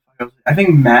I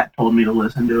think Matt told me to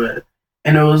listen to it,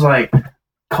 and it was like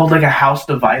called like A House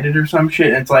Divided or some shit.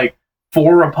 And it's like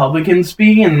 4 Republicans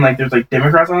speaking, and like there's like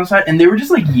Democrats on the side, and they were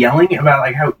just like yelling about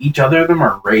like how each other of them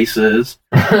are racist.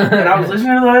 And I was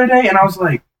listening to it the other day, and I was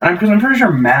like, because I'm pretty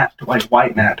sure Matt, like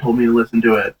White Matt, told me to listen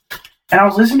to it, and I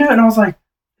was listening to it, and I was like,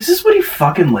 is this what he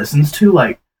fucking listens to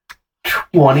like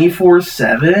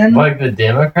 24/7? Like the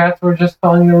Democrats were just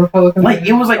calling the Republicans, like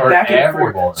it was like back and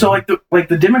forth. So like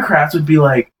the Democrats would be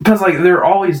like, because like they're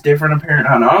always different. Apparently,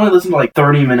 I don't know. I only listened to like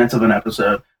 30 minutes of an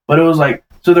episode, but it was like,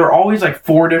 so they're always like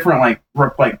 4 different like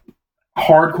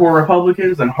hardcore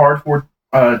Republicans and hardcore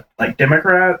like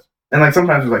Democrats, and like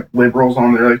sometimes there's like liberals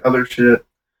on there, like other shit.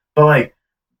 But like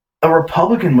a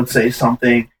Republican would say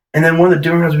something, and then one of the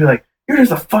Democrats would be like, "You're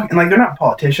just a fucking," like they're not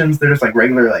politicians, they're just like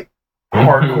regular like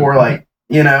hardcore like,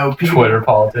 you know, people. Twitter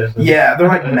politicians. Yeah, they're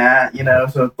like Matt, you know.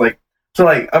 So like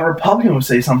a Republican would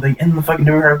say something, and the fucking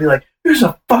Democrat would be like, "You're just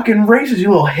a fucking racist, you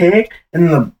little hick," and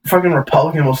then the fucking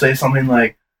Republican will say something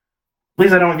like,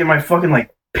 "Please, I don't get my fucking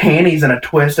like panties in a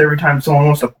twist every time someone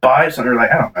wants to buy something." Or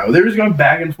like, I don't know. They were just going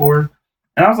back and forth,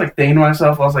 and I was like thinking to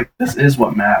myself, I was like, this is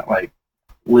what Matt like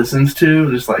listens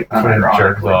to, just like unironically.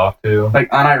 Jerks off to.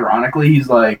 Like unironically, he's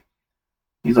like,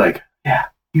 yeah,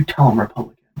 you tell him,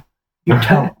 Republican. You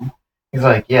tell him. He's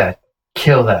like, yeah,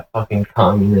 kill that fucking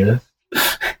communist.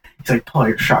 He's like, pull out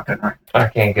your shotgun right now. I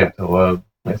can't get to load.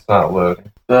 It's not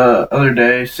loading. The other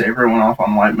day, Saber went off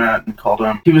on White Matt and called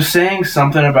him. He was saying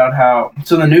something about how,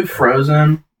 so the new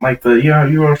Frozen, like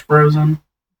you watched Frozen?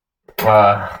 No,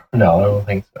 I don't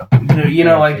think so. You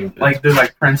know, like there's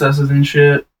like princesses and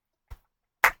shit.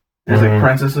 There's like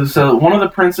princesses. So one of the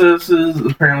princesses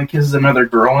apparently kisses another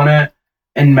girl in it,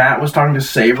 and Matt was talking to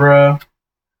Sabra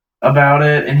about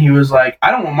it, and he was like,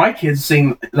 I don't want my kids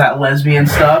seeing that lesbian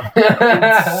stuff.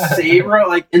 And Sabra,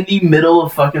 like in the middle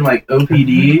of fucking like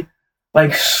OPD,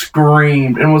 like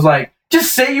screamed and was like,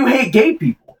 just say you hate gay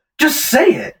people. Just say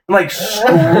it. And, like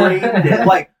screamed it.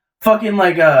 Like fucking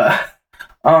like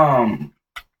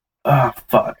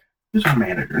fuck. Who's her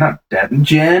manager? Not Deb. And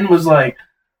Jen was like,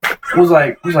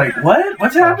 what?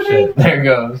 What's happening? Shit. There it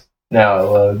goes. Now it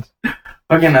loads.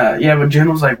 Fucking yeah, but Jen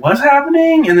was like, what's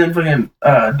happening? And then fucking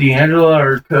D'Angela,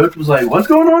 our coach, was like, what's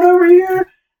going on over here?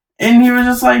 And he was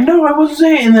just like, no, I wasn't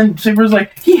saying. And then Saber was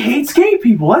like, he hates gay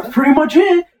people. That's pretty much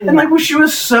it. And like, well, she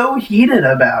was so heated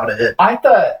about it. I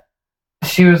thought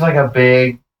she was like a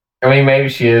big, I mean, maybe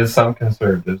she is, some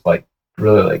conservatives like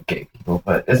really like gay people,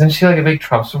 but isn't she like a big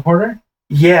Trump supporter?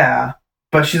 Yeah,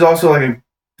 but she's also like a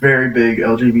very big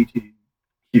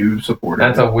LGBTQ supporter.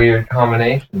 That's a weird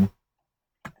combination.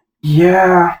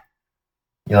 Yeah.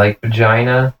 You like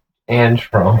vagina and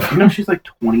Trump. You know, she's like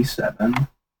 27.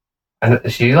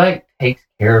 And she like takes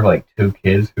care of like 2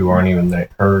 kids who aren't even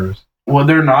hers. Well,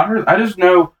 they're not hers. I just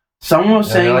know someone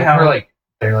was saying like how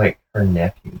they're like her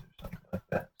nephews or something like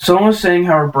that. Someone was saying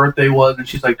how her birthday was, and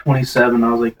she's like 27.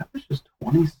 I was like, that was just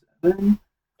 27. I mean,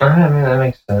 that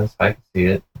makes sense. I can see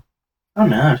it. I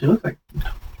don't know. She looks like 25,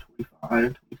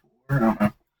 24. I don't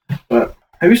know. But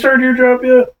have you started your job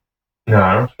yet? No,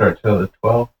 I don't start till the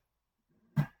 12th.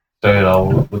 Started a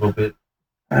little bit.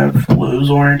 I have Lowe's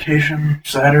orientation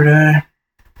Saturday.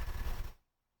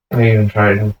 I even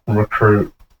tried to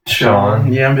recruit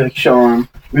Sean. Yeah, I'm like, Sean,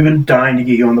 we've been dying to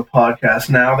get you on the podcast.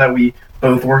 Now that we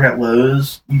both work at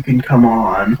Lowe's, you can come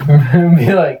on.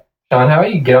 Be like, Sean, how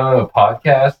about you get on a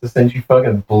podcast since you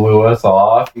fucking blew us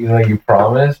off, even though you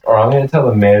promised? Or I'm going to tell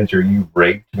the manager you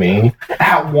raped me.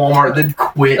 At Walmart, then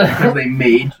quit because they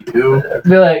made you.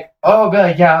 Be like,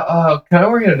 yeah, can I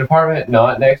work in a department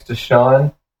not next to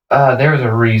Sean? There was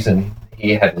a reason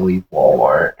he had to leave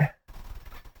Walmart.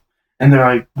 And they're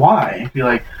like, why? Be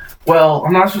like, well,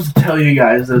 I'm not supposed to tell you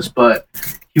guys this, but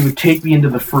he would take me into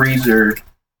the freezer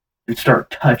and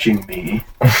start touching me.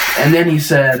 And then he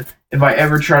said, if I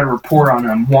ever try to report on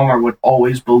him, Walmart would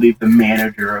always believe the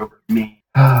manager over me.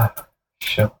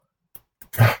 Sure.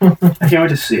 I can't wait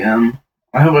to see him.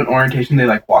 I hope at orientation they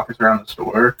like walk us around the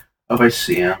store. I hope I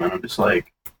see him and I'm just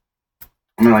like,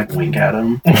 I'm gonna like wink at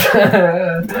him.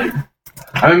 Like,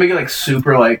 I'm gonna make it like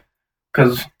super like,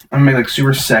 cause I'm gonna make it like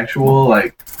super sexual,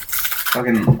 like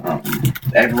fucking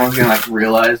everyone's gonna like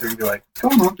realize they're gonna be like,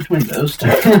 what's going on between those two?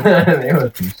 They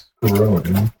must be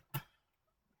screwing.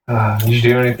 Did you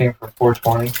do anything for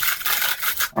 420?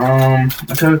 I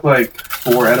took like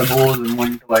 4 edibles and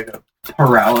went to like a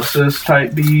paralysis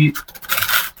type beat.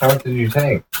 How much did you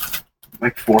take?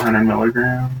 Like 400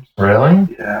 milligrams.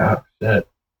 Really? Yeah. Oh, shit.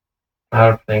 I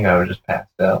would think I would just passed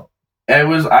out. It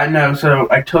was, I know, so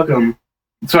I took them.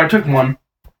 So I took one,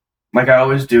 like I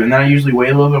always do, and then I usually wait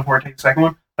a little bit before I take the second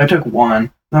one. I took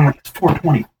one, and I'm like, it's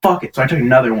 420, fuck it. So I took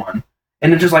another one,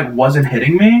 and it just like wasn't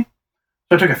hitting me.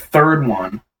 So I took a third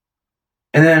one,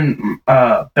 and then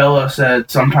Bella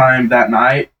said sometime that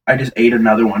night I just ate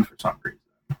another one for some reason,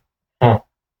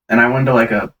 and I went to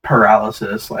like a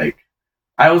paralysis. Like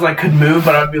I was like could move,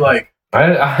 but I'd be like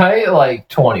I ate like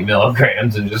 20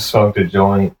 milligrams and just smoked a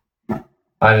joint.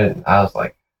 I was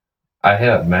like, I hit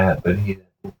up Matt, but he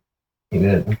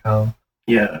didn't come.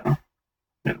 Yeah,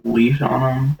 get a leash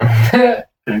on him.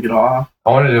 Couldn't get off. I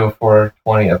wanted to do a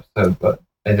 420 episode, but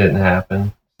it didn't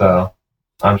happen. So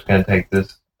I'm just gonna take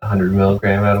this 100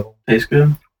 milligram edible. Tastes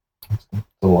good. It's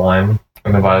the lime,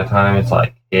 and then by the time it's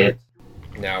like hit,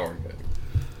 now we're good.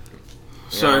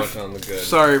 Sorry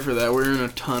for that. We're in a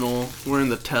tunnel. We're in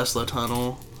the Tesla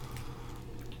tunnel.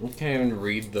 You can't even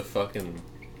read the fucking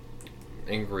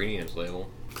ingredients label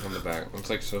on the back. It's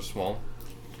like so small.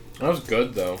 That was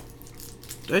good though.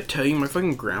 Did I tell you my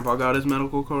fucking grandpa got his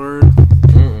medical card?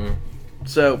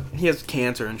 So he has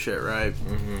cancer and shit, right?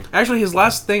 Actually, his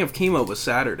last thing of chemo was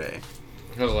Saturday.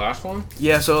 His last one?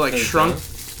 Yeah, so like shrunk.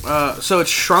 So it's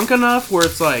shrunk enough where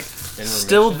it's like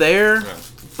still there,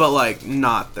 but like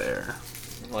not there.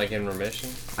 Like in remission?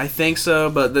 I think so,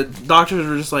 but the doctors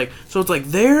were just like, so it's like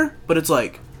there, but it's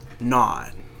like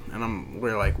not. And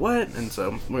we're like, what? And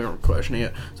so we were questioning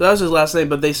it. So that was his last thing,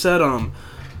 but they said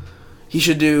he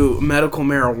should do medical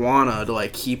marijuana to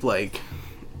like keep like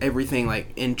everything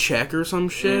like in check or some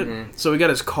shit. So we got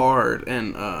his card,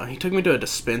 and he took me to a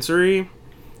dispensary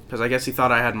because I guess he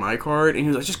thought I had my card, and he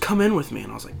was like, just come in with me.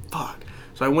 And I was like, fuck.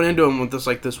 So I went into him with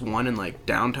this one in like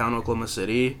downtown Oklahoma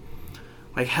City,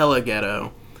 like hella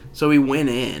ghetto. So we went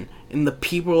in, and the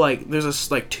people like there's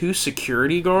like 2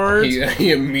 security guards.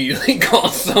 He immediately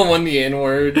called someone the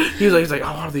N-word. He's like,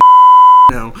 I want to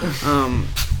no.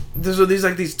 There's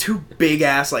these 2 big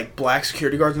ass like black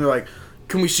security guards, and they're like,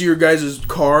 can we see your guys'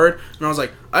 card? And I was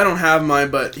like, I don't have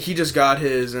mine, but he just got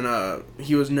his, and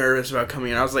he was nervous about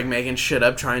coming in. I was like making shit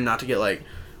up, trying not to get like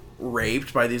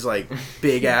raped by these like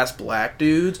big ass black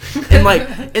dudes, and like,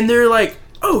 and they're like,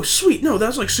 oh sweet, no,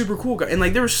 that's like super cool guy, and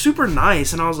like they were super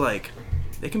nice, and I was like,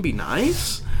 they can be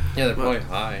nice. Yeah, they're probably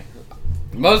high.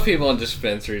 Most people in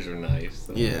dispensaries are nice.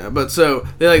 So. Yeah, but so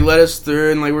they like let us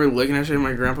through, and like we were looking at shit, and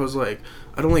my grandpa was like,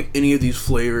 I don't like any of these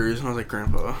flavors, and I was like,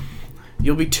 Grandpa,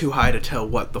 you'll be too high to tell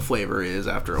what the flavor is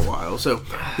after a while. So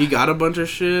he got a bunch of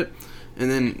shit,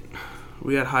 and then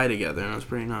we got high together, and it was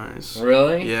pretty nice.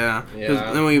 Really? Yeah.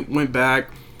 Yeah. Then we went back,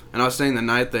 and I was staying the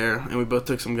night there, and we both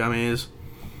took some gummies.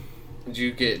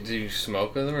 Did you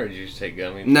smoke with him, or did you just take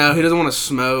gummies? No, he doesn't want to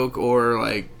smoke or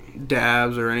like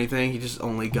dabs or anything. He just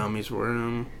only gummies for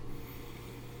him.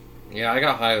 Yeah, I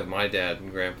got high with my dad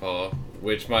and grandpa.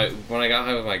 When I got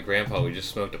high with my grandpa, we just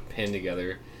smoked a pin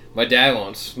together. My dad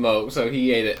won't smoke, so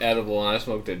he ate an edible and I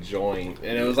smoked a joint.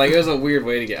 And it was a weird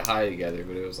way to get high together,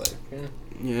 but it was like, yeah.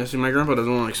 Yeah, see, my grandpa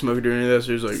doesn't want to like smoke or do any of that,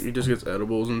 so he's like, he just gets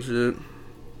edibles and shit.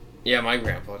 Yeah, my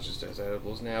grandpa just does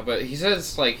edibles now, but he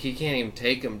says like he can't even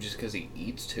take them just because he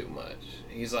eats too much.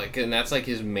 He's like, and that's like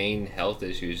his main health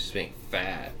issue is just being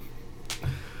fat.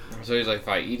 So he's like, if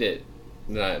I eat it,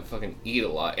 then I fucking eat a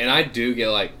lot. And I do get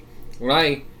like,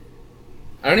 I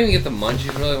don't even get the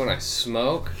munchies really when I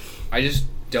smoke. I just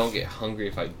don't get hungry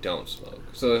if I don't smoke.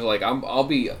 So if like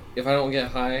if I don't get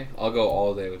high, I'll go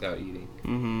all day without eating.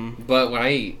 But when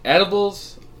I eat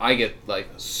edibles, I get like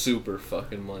super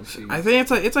fucking munchies. I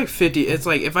think it's like 50. It's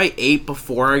like if I ate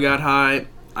before I got high,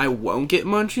 I won't get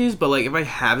munchies. But like if I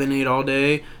haven't ate all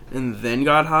day and then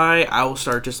got high, I will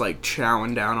start just like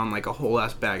chowing down on like a whole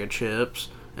ass bag of chips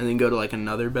and then go to like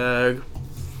another bag.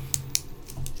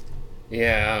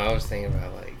 Yeah, I was thinking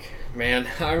about like, man,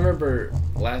 I remember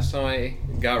last time I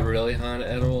got really high on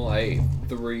edible, I ate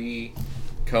 3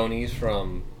 conies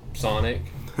from Sonic.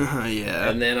 Yeah.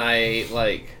 And then I ate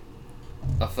like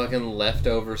a fucking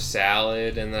leftover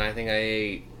salad, and then I think I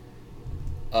ate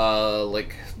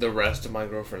like the rest of my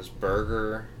girlfriend's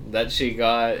burger that she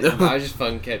got, and I just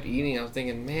fucking kept eating. I was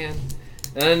thinking, man,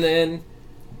 and then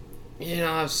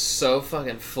I was so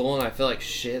fucking full and I feel like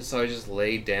shit, so I just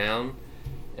laid down,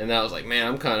 and I was like, man,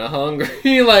 I'm kind of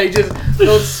hungry. Like, just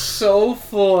felt so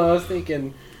full. I was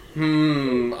thinking,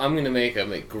 I'm gonna make a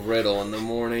McGriddle in the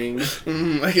morning.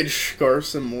 I could scarf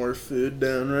some more food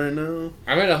down right now.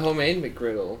 I made a homemade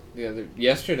McGriddle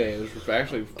yesterday. It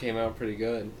actually came out pretty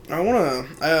good.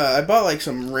 I bought like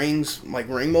some rings, like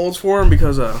ring molds for him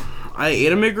because I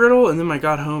ate a McGriddle, and then I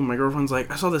got home. My girlfriend's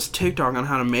like, I saw this TikTok on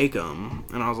how to make them,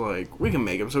 and I was like, we can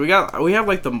make them. So we have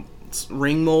like the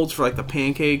ring molds for like the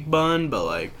pancake bun, but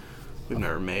like we've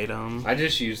never made them. I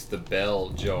just used the Bell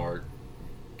jar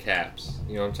caps.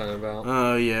 You know what I'm talking about?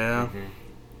 Oh, yeah.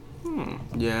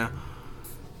 Yeah.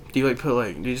 Do you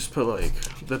just put like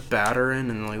the batter in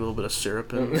and like a little bit of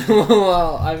syrup in?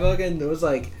 Well, I fucking, it was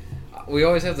like, we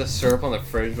always have the syrup on the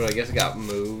fridge, but I guess it got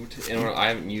moved, and I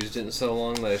haven't used it in so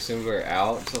long that I assumed we were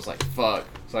out, so I was like, fuck.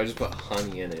 So I just put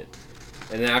honey in it.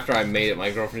 And then after I made it, my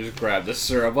girlfriend just grabbed the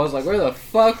syrup. I was like, where the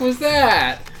fuck was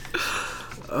that?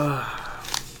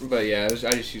 But yeah,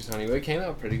 I just used honey, but it came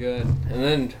out pretty good. And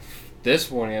then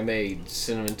this morning I made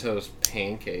cinnamon toast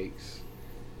pancakes.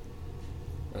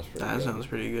 That's pretty good. That sounds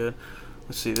pretty good.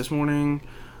 Let's see, this morning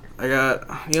I got,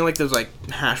 like those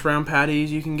like hash brown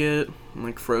patties you can get in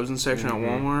like frozen section at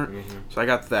Walmart. Mm-hmm. So I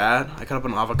got that. I cut up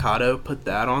an avocado, put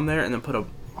that on there, and then put a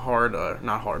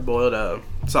not hard boiled,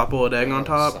 soft boiled egg on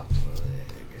top.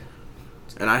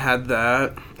 And I had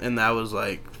that, and that was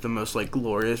like the most like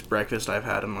glorious breakfast I've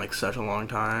had in like such a long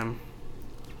time.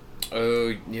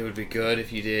 Oh, it would be good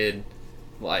if you did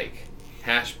like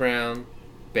hash brown,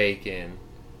 bacon,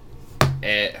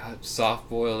 soft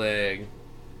boiled egg,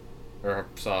 or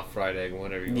soft fried egg,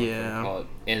 whatever you want to call it,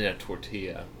 in a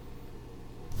tortilla.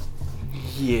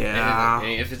 Yeah.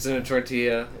 And if it's in a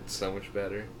tortilla, it's so much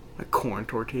better. A corn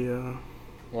tortilla.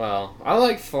 Well, I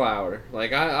like flour.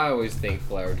 Like, I always think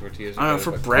flour tortillas are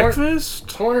better, for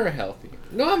breakfast? Corn are healthy.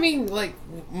 No, I mean, like,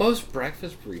 most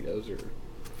breakfast burritos are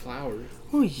flour.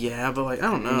 Well, yeah, but, like,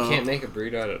 I don't know. You can't make a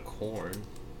burrito out of corn.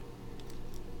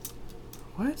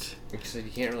 What? You said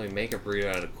you can't really make a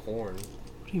burrito out of corn.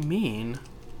 What do you mean?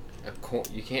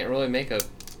 You can't really make a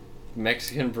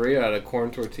Mexican burrito out of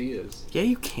corn tortillas. Yeah,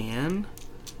 you can.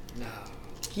 No.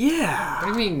 Yeah.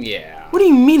 What do you mean, yeah? What do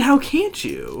you mean, how can't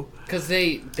you? Because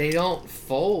they don't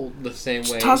fold the same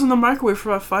way. Toss in the microwave for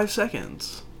about 5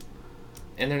 seconds.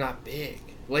 And they're not big.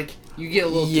 Like, you get a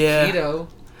little taquito.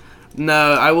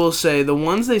 No, I will say, the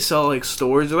ones they sell at, like,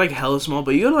 stores, they're, like, hella small.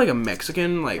 But you go to, like, a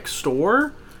Mexican, like,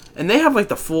 store, and they have, like,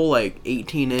 the full, like,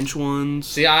 18-inch ones.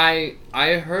 See, I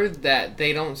heard that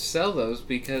they don't sell those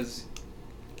because...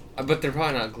 But they're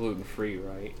probably not gluten-free,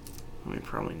 right? I mean,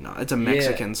 probably not. It's a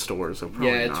Mexican store, so probably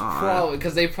not. Yeah, it's probably...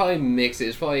 Because they probably mix it.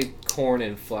 It's probably corn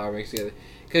and flour mixed together.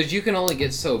 Because you can only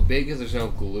get so big because there's no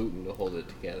gluten to hold it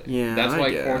together. Yeah, that's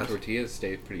why corn tortillas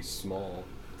stay pretty small.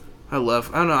 I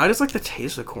don't know, I just like the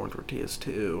taste of corn tortillas,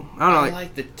 too. I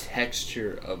like the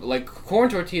texture of... Like, corn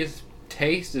tortillas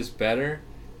taste is better,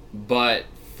 but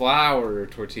flour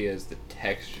tortillas, the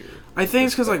texture... I think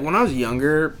it's because, like, when I was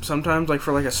younger, sometimes, like,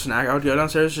 for, like, a snack, I would go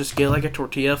downstairs, just get, like, a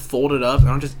tortilla, fold it up, and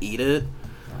I'll just eat it.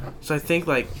 So I think,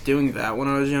 like, doing that when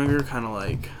I was younger kind of,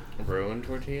 like... Ruined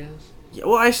tortillas? Yeah,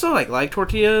 well, I still, like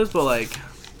tortillas, but, like,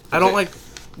 I don't like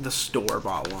the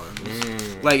store-bought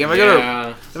ones. Like, if I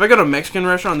go to a Mexican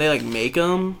restaurant and they, like, make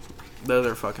them, those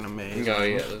are fucking amazing. Oh,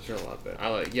 yeah, those are a lot better.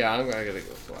 I gotta go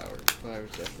with flour.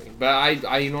 Flour's definitely... But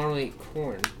I normally eat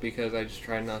corn because I just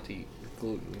try not to eat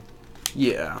gluten.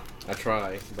 Yeah. I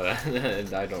try, but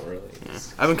I don't really. Yeah.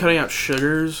 I've been cutting out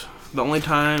sugars. The only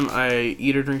time I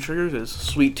eat or drink sugars is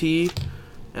sweet tea,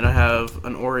 and I have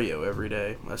an Oreo every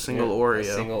day. A single Oreo. A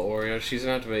single Oreo. She's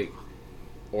gonna have to make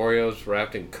Oreos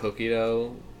wrapped in cookie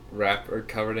dough, or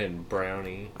covered in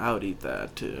brownie. I would eat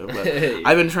that too. But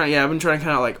I've been trying to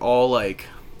cut out like all like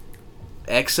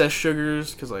excess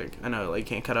sugars because like I know like you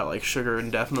can't cut out like sugar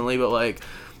indefinitely, but like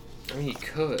I mean you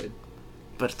could.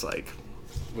 But it's like.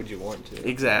 Would you want to?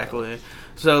 Exactly.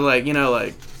 So, like, you know,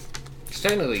 like... Because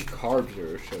technically, carbs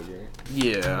are a sugar.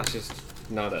 Yeah. It's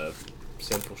just not a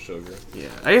simple sugar. Yeah.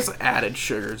 I guess added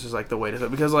sugars is, like, the way to...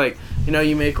 Because, like, you know,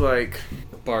 you make, like...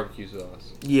 Barbecue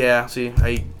sauce. Yeah, see,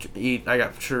 I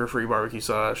got sugar-free barbecue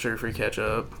sauce, sugar-free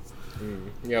ketchup.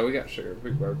 Yeah, we got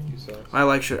sugar-free barbecue sauce. I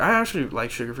actually like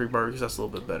sugar-free barbecue sauce a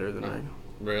little bit better than I...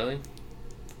 Really?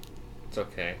 It's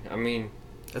okay. I mean...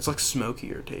 It's like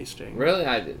smokier tasting. Really?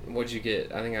 What'd you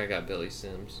get? I think I got Billy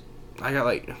Sims. I got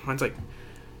like mine's like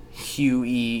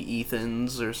Huey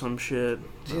Ethan's or some shit.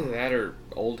 It's either that or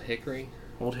Old Hickory.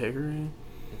 Old Hickory?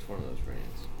 It's one of those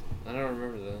brands. I don't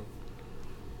remember though.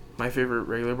 My favorite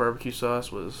regular barbecue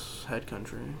sauce was Head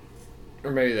Country.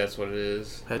 Or maybe that's what it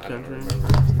is. Head Country.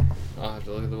 I'll have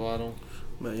to look at the bottle.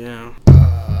 But yeah.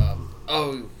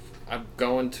 I'm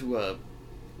going to a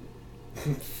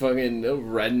fucking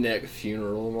redneck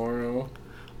funeral tomorrow.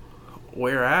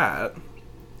 Where at?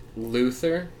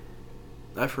 Luther.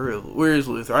 Where is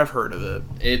Luther? I've heard of it.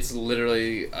 It's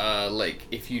literally like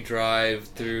if you drive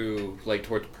through like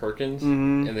towards Perkins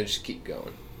and then just keep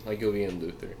going, like you'll be in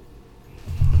Luther.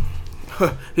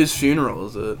 Whose funeral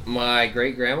is it? My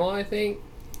great grandma, I think.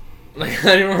 Like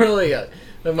I didn't really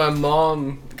like my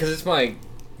mom because it's my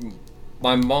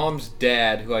mom's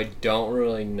dad, who I don't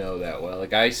really know that well.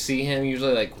 Like, I see him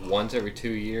usually, like, once every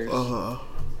 2 years. Uh-huh.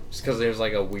 Just because there's,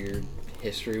 like, a weird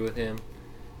history with him.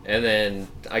 And then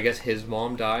I guess his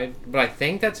mom died, but I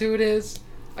think that's who it is.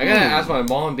 I gotta ask my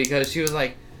mom because she was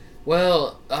like,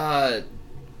 "Well,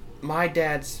 my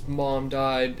dad's mom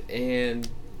died and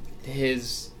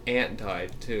his aunt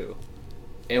died too,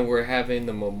 and we're having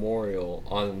the memorial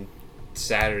on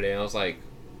Saturday." And I was like,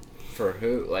 "For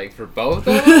who? Like for both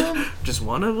of them? Just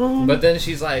one of them?" But then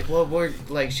she's like, "Well, we're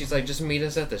like," she's like, "Just meet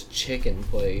us at this chicken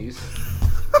place."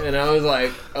 And I was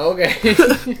like, "Okay."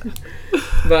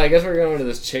 But I guess we're going to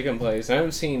this chicken place. I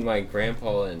haven't seen my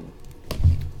grandpa in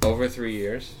over 3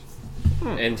 years.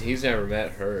 And he's never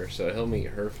met her, so he'll meet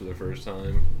her for the first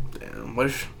time. Damn, what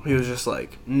if he was just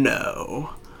like,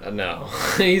 no. No.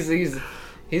 he's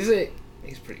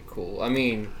pretty cool. I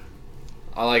mean,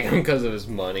 I like him because of his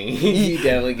money. He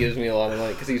definitely gives me a lot of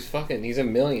money because he's a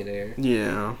millionaire.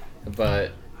 Yeah.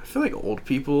 But I feel like old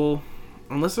people,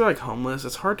 unless they're like homeless,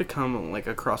 it's hard to come like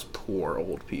across poor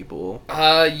old people.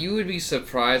 You would be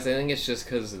surprised. I think it's just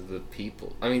because of the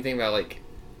people. I mean, think about like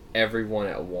everyone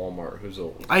at Walmart who's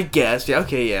old. I guess. Yeah.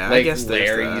 Okay. Yeah. Like I guess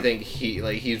Larry, that. you think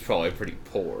he's probably pretty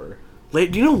poor. Do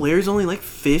you know Larry's only like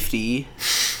 50?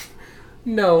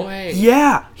 No way.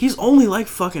 Yeah, he's only like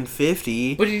fucking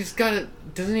 50. But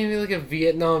doesn't he have like a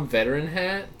Vietnam veteran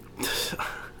hat?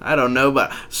 I don't know,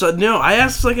 but no, I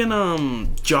asked like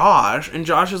Josh, and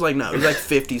Josh is like, no, he's like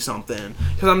 50 something.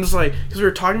 Because I'm just like, because we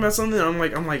were talking about something, and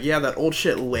I'm like, yeah, that old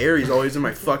shit Larry's always in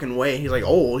my fucking way. And he's like,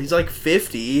 old, he's like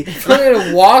 50. He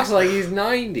fucking walks like he's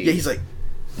 90. Yeah, he's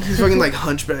fucking like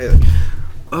hunchback. Like,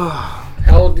 ugh.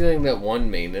 How old do you think that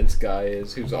one maintenance guy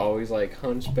is who's always like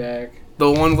hunchback? The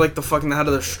one with like the fucking head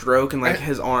of the stroke and like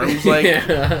his arms like,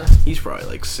 yeah. He's probably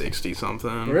like 60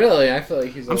 something. Really? I feel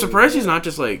like I'm surprised he's not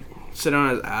just like sitting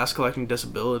on his ass collecting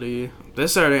disability.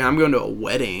 This Saturday I'm going to a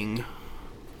wedding.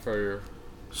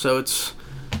 So it's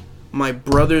my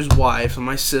brother's wife and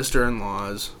my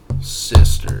sister-in-law's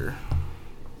sister.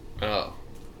 Oh.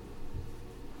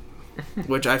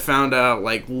 Which I found out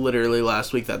like literally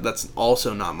last week that's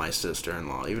also not my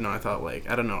sister-in-law, even though I thought like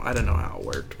I don't know how it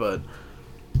worked, but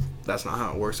that's not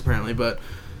how it works apparently. But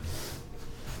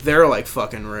they're like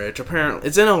fucking rich. Apparently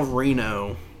it's in El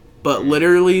Reno, but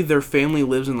literally their family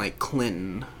lives in like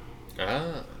Clinton.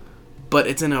 Ah. But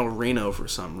it's in El Reno for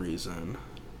some reason.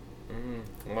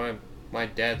 My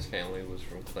dad's family was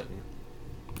from Clinton.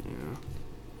 Yeah.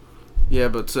 Yeah,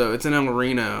 but so it's in El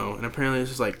Reno, and apparently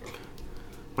it's just like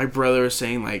my brother was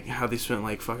saying like how they spent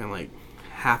like fucking like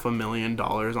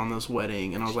 $500,000 on this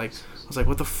wedding, and I was like,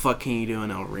 what the fuck can you do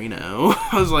in El Reno?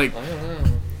 I was like, I don't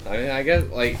know. I mean, I guess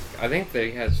like I think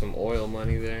they had some oil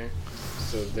money there,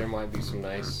 so there might be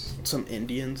some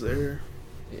Indians there.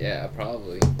 Yeah,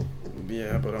 probably.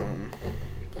 Yeah, but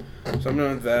so I'm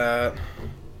doing that.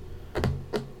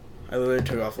 I literally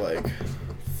took off like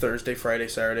Thursday, Friday,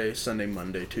 Saturday, Sunday,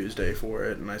 Monday, Tuesday for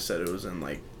it, and I said it was in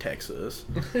like Texas.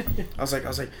 I was like,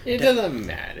 it doesn't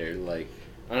matter. Like,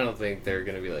 I don't think they're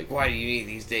gonna be like, why do you need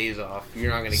these days off?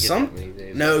 You're not gonna get that many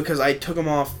days. No, because I took them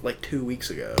off like 2 weeks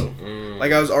ago.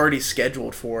 Like I was already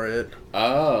scheduled for it.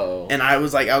 Oh. And I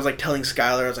was like telling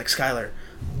Skylar, I was like, Skylar,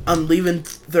 I'm leaving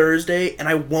Thursday, and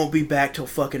I won't be back till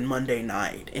fucking Monday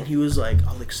night. And he was like,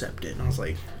 I'll accept it. And I was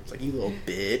like, you little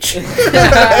bitch.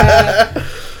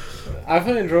 I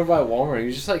fucking drove by Walmart. He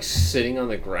was just like sitting on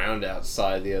the ground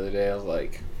outside the other day. I was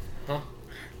like, huh?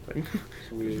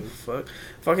 Weird. Fuck.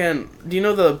 Fucking, do you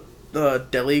know the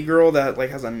deli girl that like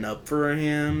has a nub for her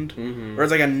hand? Mm-hmm. Or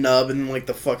it's like a nub and like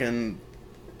the fucking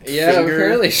finger?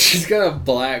 Apparently she's got a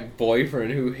black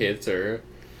boyfriend who hits her.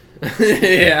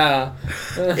 Yeah.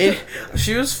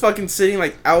 She was fucking sitting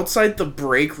like outside the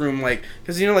break room, like,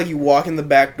 because you know, like you walk in the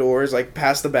back doors, like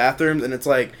past the bathrooms, and it's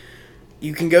like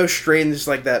you can go straight in just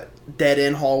like that dead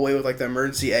end hallway with like the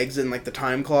emergency exit and like the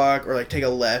time clock, or like take a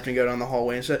left and go down the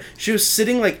hallway and stuff. She was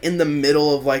sitting like in the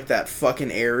middle of like that fucking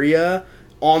area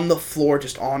on the floor,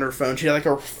 just on her phone. She had like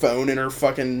her phone in her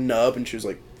fucking nub, and she was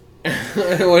like,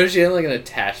 what if she had like an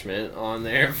attachment on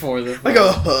there for the phone? Like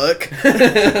a hook.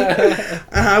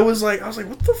 And I was like,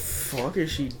 what the fuck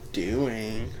is she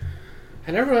doing?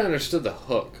 I never really understood the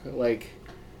hook. Like,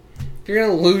 if you're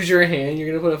gonna lose your hand, you're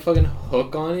gonna put a fucking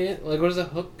hook on it? Like, what is a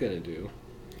hook gonna do?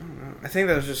 I don't know. I think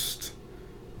that was just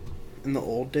in the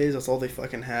old days, that's all they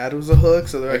fucking had was a hook,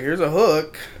 so they're like, here's a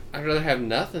hook. I'd rather have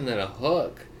nothing than a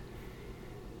hook.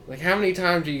 Like, how many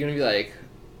times are you gonna be like,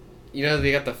 you know,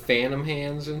 they got the phantom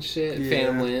hands and shit,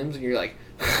 phantom limbs, and you're like,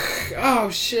 oh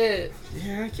shit.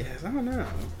 Yeah, I guess. I don't know.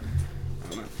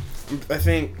 I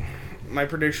think my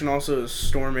prediction also is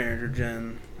Storm Manager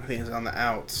Gen, I think, is on the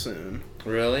out soon.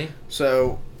 Really?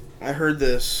 So, I heard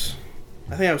this,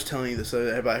 I think I was telling you this the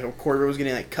other day about how Corey was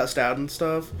getting like cussed out and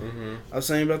stuff. Mm-hmm. I was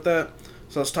saying about that.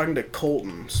 So I was talking to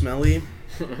Colton Smelly,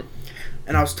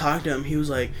 and I was talking to him. He was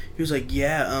like,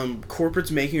 yeah,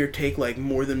 corporate's making her take like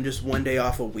more than just one day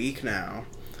off a week now,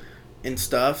 and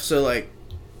stuff. So like,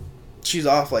 she's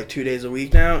off like 2 days a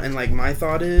week now, and like my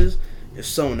thought is, if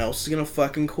someone else is gonna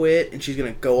fucking quit and she's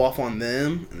gonna go off on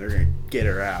them, and they're gonna get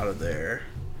her out of there.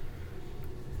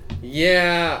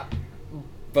 Yeah,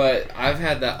 but I've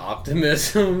had that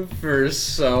optimism for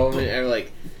so many.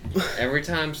 Like, every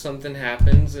time something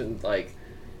happens, and like,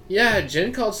 yeah,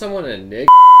 Jen called someone a nigga,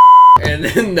 and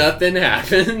then nothing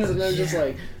happens, and I'm just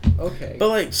like, okay. But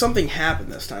like, something happened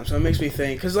this time, so it makes me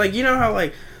think, because like, you know how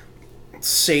like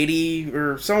Sadie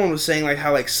or someone was saying like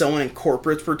how like someone in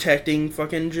corporate's protecting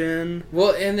fucking Jen.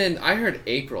 Well, and then I heard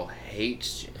April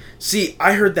hates Jen. See,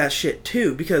 I heard that shit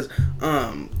too, because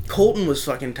Colton was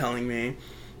fucking telling me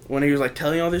when he was like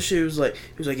telling all this shit. He was like,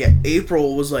 yeah,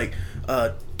 April was like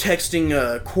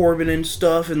texting Corbin and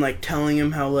stuff, and like telling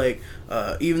him how like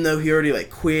even though he already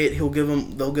like quit, they'll give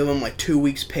him like 2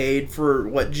 weeks paid for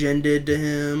what Jen did to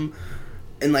him.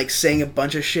 And, like, saying a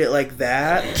bunch of shit like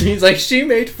that. He's like, she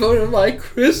made fun of my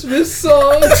Christmas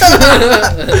songs.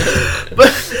 But,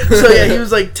 so, yeah, he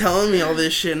was, like, telling me all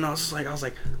this shit, and I was like,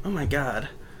 oh, my God.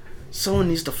 Someone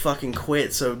needs to fucking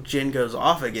quit so Jen goes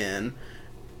off again.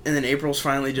 And then April's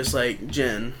finally just like,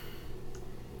 Jen,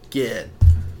 get.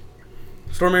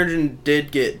 Storm Engine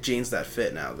did get jeans that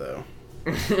fit now, though.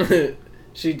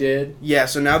 She did? Yeah,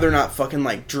 so now they're not fucking,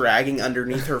 like, dragging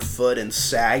underneath her foot and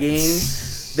sagging.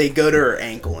 They go to her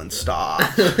ankle and stop.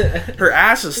 Her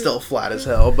ass is still flat as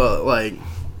hell, but, like,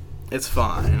 it's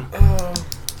fine. Oh.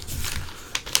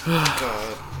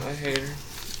 God, I hate her.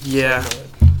 Yeah,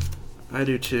 I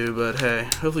do too, but hey,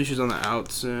 hopefully she's on the out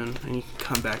soon, and you can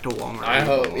come back to Walmart. I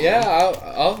hope. Yeah,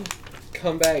 I'll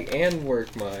come back and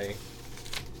work my...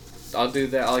 I'll do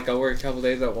that. Like, I'll work a couple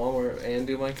days at Walmart and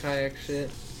do my kayak shit.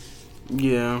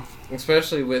 Yeah.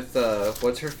 Especially with,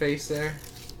 what's her face there?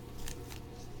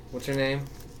 What's her name?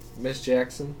 Miss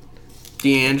Jackson?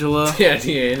 D'Angela. Yeah,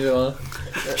 D'Angela.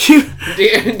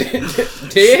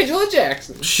 D'Angela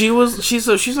Jackson.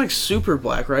 She's like super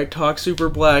black, right? Talk super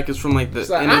black is from like the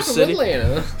inner I'm city. from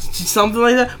Atlanta. Something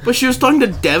like that. But she was talking to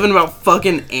Devin about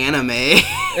fucking anime.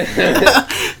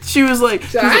 She was like,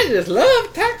 I just love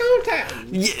Attack on Titan.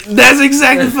 Yeah, that's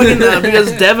exactly fucking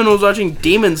because Devin was watching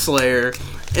Demon Slayer.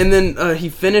 And then he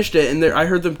finished it, and I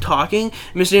heard them talking.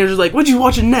 Miss Daniels was like, "What you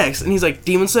watching next?" And he's like,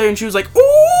 "Demon Slayer," and she was like,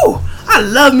 "Ooh, I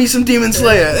love me some Demon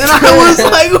Slayer." And I was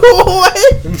like,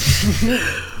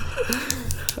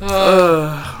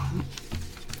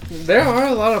 "What?" There are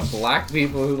a lot of black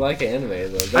people who like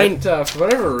anime, though. For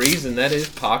whatever reason, that is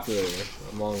popular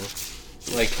among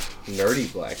like nerdy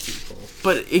black people.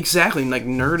 But exactly, like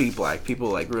nerdy black people,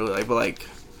 like really like, but like,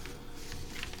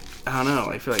 I don't know.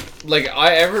 I feel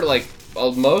like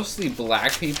mostly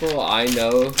black people I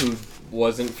know who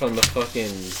wasn't from the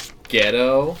fucking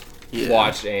ghetto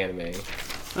watched anime.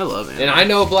 I love anime. And I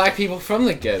know black people from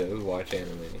the ghetto who watch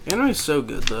anime. Anime's so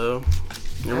good though.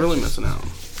 You're really missing out.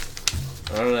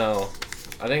 I don't know.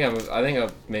 I think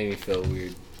it made me feel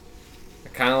weird. I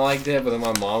kind of liked it, but then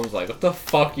my mom was like, "What the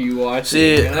fuck are you watching?"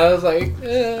 See, and I was like,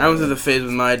 I went through the phase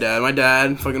with my dad. My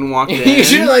dad fucking walked in.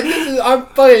 You're like, I'm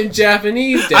fucking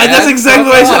Japanese, Dad. That's exactly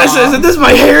what I said. I said, this is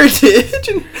my heritage.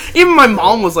 And even my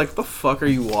mom was like, "What the fuck are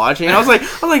you watching?" And I was like,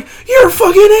 "You're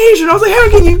fucking Asian." I was like, "How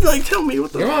can you like tell me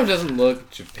what the?" Your mom doesn't look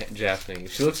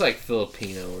Japanese. She looks like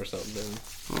Filipino or something,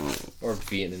 or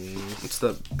Vietnamese. It's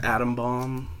the atom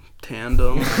bomb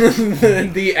tandem.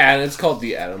 It's called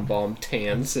the atom bomb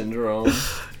tan syndrome.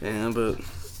 Yeah, but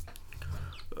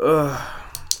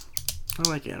I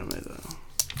like anime though.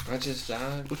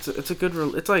 It's a good.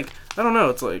 It's like I don't know.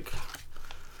 It's like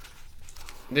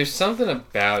there's something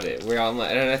about it where I'm like,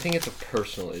 and I think it's a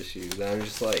personal issue that I'm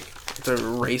just like. It's a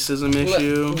racism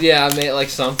issue. Yeah, I mean, like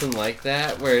something like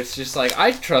that where it's just like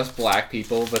I trust black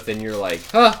people, but then you're like,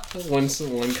 huh? When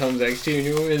someone comes next to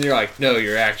you and you're like, no,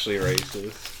 you're actually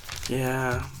racist.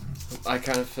 Yeah. I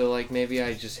kind of feel like maybe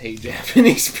I just hate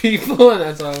Japanese people, and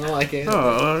that's why I don't like it.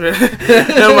 Oh, okay.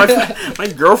 No, my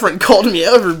girlfriend called me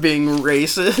out for being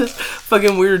racist.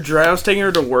 Fucking weird. I was taking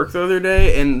her to work the other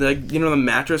day, and like you know the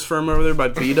mattress firm over there by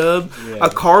B-Dub, a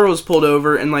car was pulled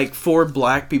over, and like 4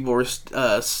 black people were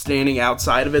standing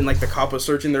outside of it, and like the cop was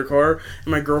searching their car,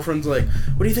 and my girlfriend's like,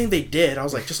 "What do you think they did?" I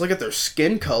was like, "Just look at their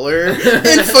skin color."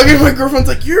 And fucking my girlfriend's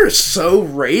like, "You're so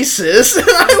racist." And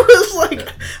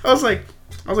I was like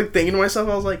thinking to myself,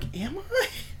 I was like, am I?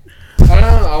 I don't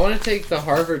know. I want to take the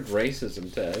Harvard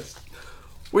racism test.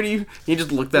 Where do you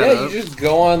just look that Yeah, up? you just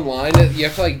go online. You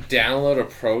have to like download a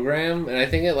program, and I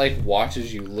think it like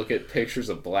watches you look at pictures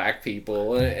of black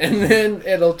people, and then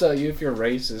it'll tell you if you're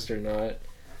racist or not.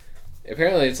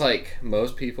 Apparently, it's like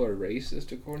most people are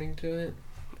racist according to it.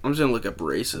 I'm just gonna look up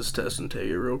racist test and take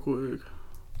it real quick.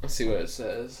 Let's see what it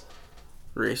says.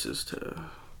 Racist test.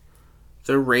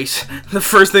 The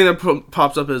first thing that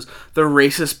pops up is the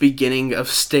racist beginning of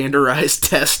standardized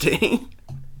testing.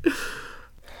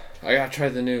 I gotta try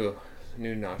the new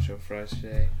nacho fries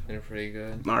today. They're pretty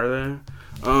good. Are they?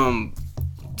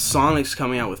 Sonic's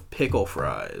coming out with pickle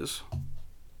fries.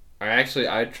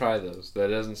 I'd try those. That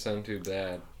doesn't sound too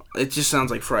bad. It just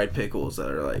sounds like fried pickles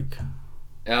that are like...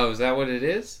 Oh, is that what it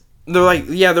is? They're like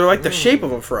the shape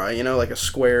of a fry, like a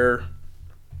square.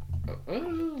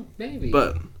 Oh, maybe.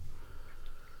 But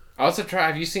I also try.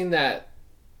 Have you seen that?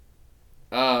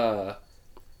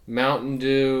 Mountain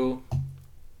Dew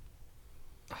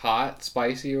hot,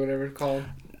 spicy, or whatever it's called.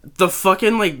 the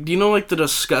fucking do you know the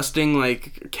disgusting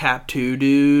Cat 2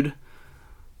 dude?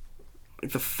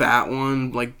 The fat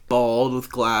one, bald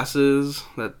with glasses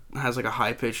that has a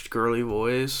high-pitched girly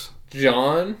voice.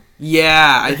 John?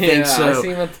 Yeah, I think so. I see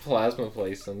him at the plasma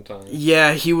place sometimes.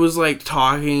 Yeah, he was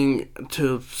talking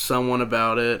to someone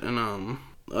about it,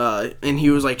 and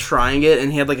he was trying it,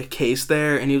 and he had a case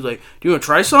there, and he was like, "Do you want to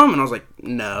try some?" And I was like,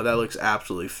 "No, that looks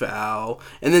absolutely foul."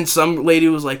 And then some lady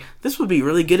was like, "This would be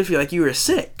really good if you were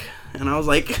sick." And I was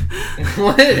like,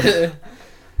 "What?"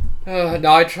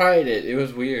 No, I tried it. It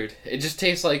was weird. It just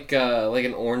tastes like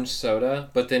an orange soda,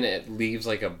 but then it leaves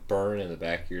a burn in the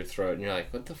back of your throat, and you're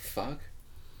like, "What the fuck?"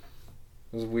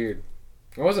 It was weird.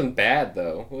 It wasn't bad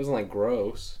though. It wasn't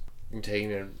gross. I'm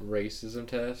taking a racism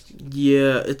test.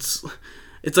 Yeah, it's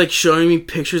showing me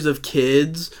pictures of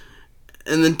kids,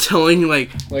 and then telling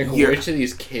which of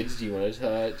these kids do you want to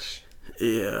touch?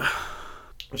 Yeah.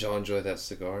 Did y'all enjoy that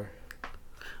cigar?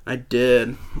 I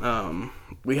did.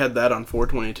 We had that on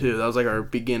 422. That was our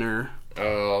beginner.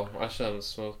 Oh, I still haven't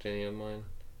smoked any of mine.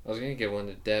 I was gonna get one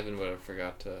to Devin, but I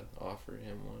forgot to offer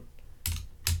him one.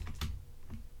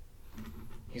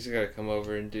 He's gotta come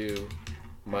over and do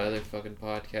my other fucking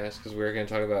podcast, because we were gonna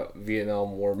talk about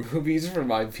Vietnam War movies for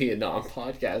my Vietnam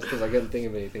podcast, because I couldn't think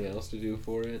of anything else to do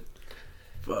for it.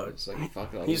 Fuck. It's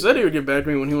fuck it. He said he would get back to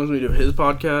me when he wants me to do his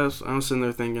podcast. I was sitting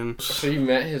there thinking... So you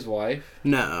met his wife?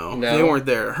 No. They weren't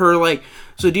there. Her,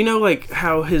 So do you know,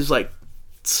 how his,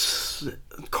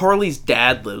 Carly's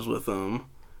dad lives with him?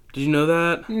 Did you know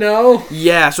that? No.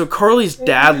 Yeah, so Carly's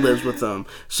dad lives with them.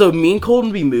 So me and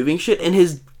Colton would be moving shit, and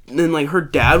her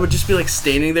dad would just be,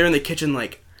 standing there in the kitchen,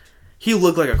 he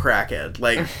looked like a crackhead.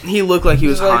 He looked like he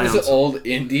was high on... This old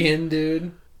Indian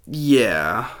dude?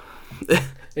 Yeah.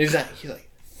 He's like...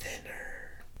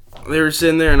 They were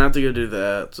sitting there and I have to go do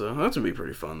that, so that's gonna be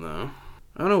pretty fun though.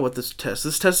 I don't know what this test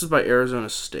is by Arizona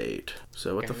State.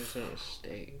 So what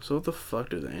So what the fuck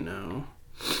do they know?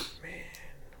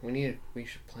 Man, we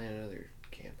should plan another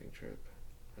camping trip.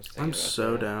 I'm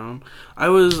so down. I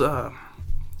was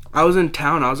in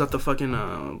town. I was at the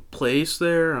fucking place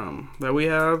there that we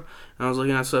have, and I was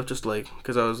looking at stuff just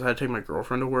because I had to take my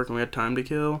girlfriend to work and we had time to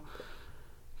kill.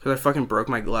 Because I fucking broke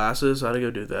my glasses, so I had to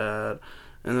go do that.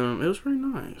 And then it was pretty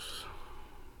nice.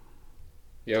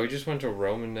 Yeah, we just went to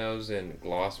Roman Nose and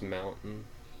Gloss Mountain.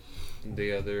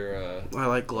 The other, I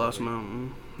like Gloss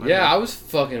Mountain. I was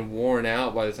fucking worn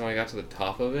out by the time I got to the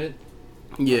top of it.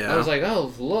 Yeah. I was like,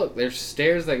 oh, look, there's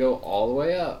stairs that go all the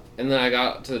way up. And then I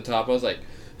got to the top, I was like...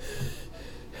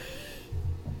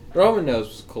 Roman Nose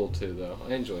was cool too, though.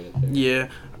 I enjoyed it there. Yeah.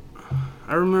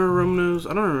 I remember Roman Nose.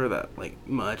 I don't remember that,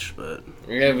 much, but...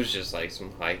 Yeah, it was just,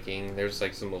 some hiking. There's,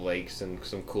 some lakes and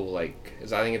some cool, I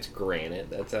think it's granite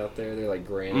that's out there. They're,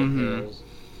 granite hills.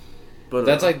 But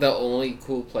that's, the only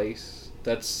cool place.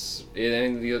 That's...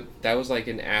 That was,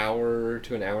 an hour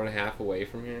to an hour and a half away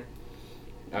from here.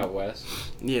 Out west.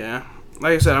 Yeah.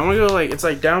 Like I said, I want to go, it's,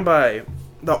 down by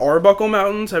the Arbuckle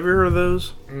Mountains. Have you heard of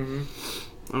those? Mm-hmm.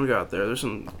 I'm gonna go out there. There's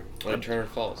some... Turner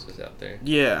Falls is out there.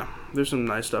 Yeah. There's some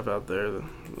nice stuff out there.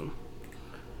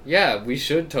 Yeah, we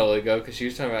should totally go, because she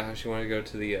was talking about how she wanted to go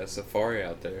to the safari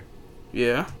out there.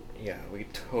 Yeah? Yeah, we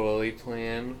totally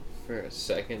plan for a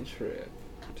second trip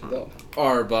to the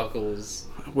Arbuckles.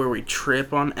 Where we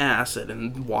trip on acid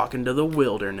and walk into the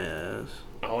wilderness.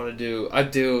 I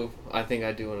think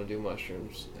I do want to do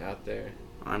mushrooms out there.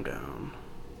 I'm down.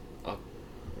 I'm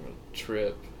gonna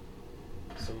trip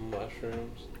some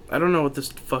mushrooms. I don't know what this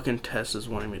fucking test is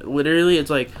wanting me to... Literally, it's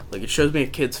it shows me a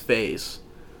kid's face.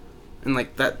 And,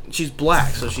 that... She's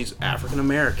black, so she's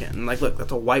African-American. And, look,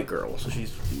 that's a white girl, so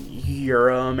she's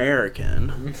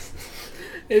Euro-American.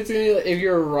 It's gonna be if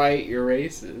you're right, you're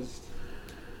racist.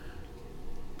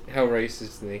 How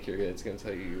racist do you think it's gonna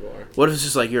tell you are? What if it's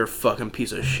just like, you're a fucking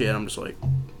piece of shit? I'm just like...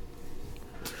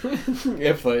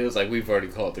 If it was like, we've already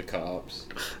called the cops.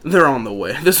 They're on the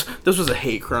way. This was a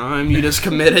hate crime you just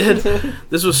committed.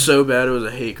 This was so bad it was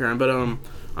a hate crime. But I'm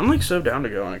like so down to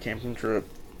go on a camping trip.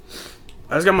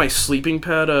 I just got my sleeping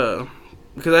pad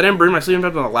because I didn't bring my sleeping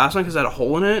pad on the last one because it had a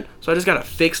hole in it. So I just got it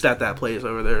fixed at that place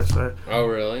over there. So Oh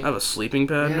really? I have a sleeping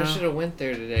pad now. I should have went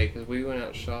there today because we went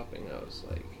out shopping. I was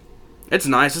like, it's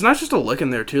nice. It's nice just to look in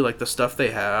there too, like the stuff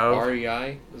they have.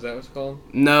 REI? Is that what it's called?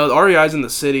 No, the REI's in the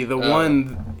city. The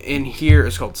one in here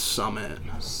is called Summit.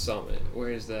 Summit. Where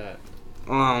is that?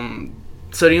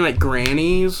 So do you like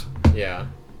Granny's? Yeah.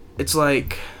 It's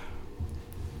like,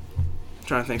 I'm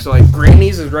trying to think. So like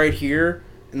Granny's is right here,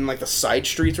 and like the side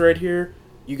streets right here.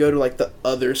 You go to like the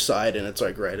other side, and it's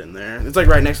like right in there. It's like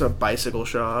right next to a bicycle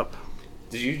shop.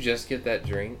 Did you just get that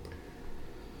drink?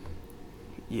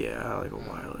 Yeah, like a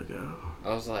while ago.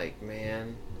 I was like,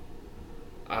 man,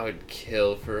 I would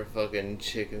kill for a fucking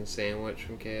chicken sandwich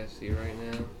from KFC right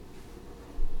now.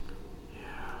 Yeah.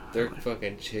 Their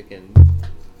fucking chicken.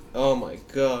 Oh my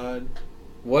god.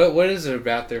 What is it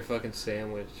about their fucking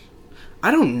sandwich?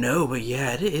 I don't know, but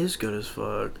yeah, it is good as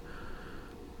fuck.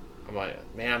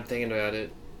 I'm thinking about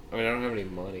it. I mean, I don't have any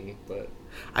money, but...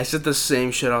 I said the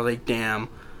same shit. I was like, damn,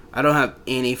 I don't have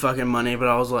any fucking money, but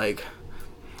I was like...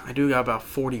 I do got about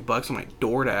 $40 on my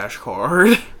DoorDash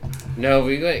card. No,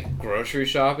 we went grocery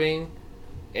shopping,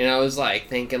 and I was like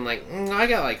thinking like, I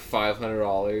got like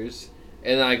 $500,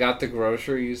 and then I got the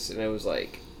groceries, and it was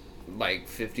like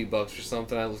 $50 or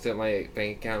something. I looked at my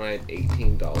bank account, and I had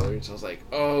 $18. I was like,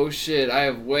 oh shit, I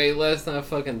have way less than I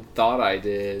fucking thought I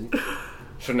did.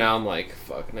 So now I'm like,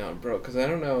 fuck, now I'm broke, because I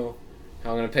don't know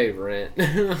how I'm gonna pay rent.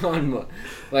 I'm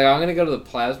gonna go to the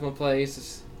plasma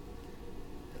place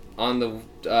on the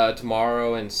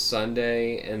tomorrow and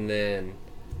Sunday, and then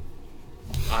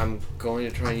I'm going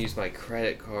to try and use my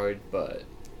credit card, but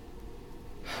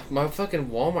my fucking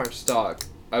Walmart stock,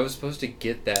 I was supposed to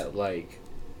get that like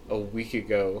a week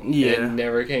ago. Yeah. And it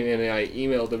never came in, and I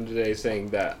emailed them today saying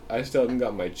that I still haven't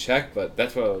got my check, but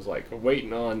that's what I was like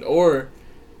waiting on, or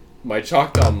my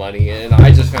Choctaw money, and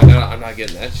I just found out I'm not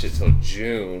getting that shit till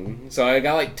June. So I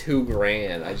got like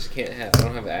 $2,000. I just I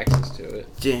don't have access to it.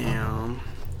 Damn.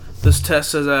 This test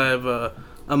says I have a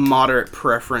moderate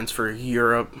preference for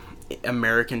Europe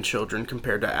American children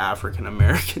compared to African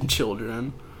American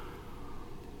children.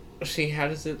 See, how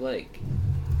does it like...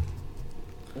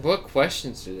 What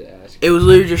questions did it ask? It was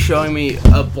literally just showing me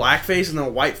a black face and then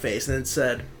a white face, and it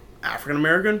said African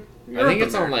American. I think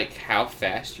it's on like how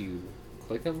fast you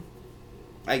click them.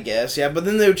 I guess, yeah, but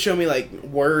then they would show me like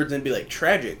words and be like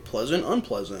tragic, pleasant,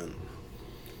 unpleasant.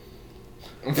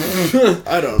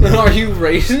 I don't know. Are you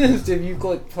racist if you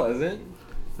click pleasant?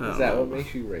 Is that what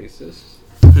makes you racist?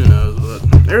 Who knows,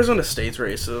 but Arizona State's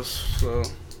racist, so...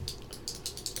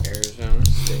 Arizona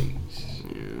State.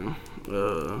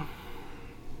 Yeah.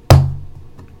 I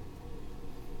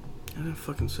didn't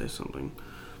fucking say something.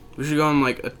 We should go on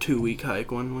like a 2-week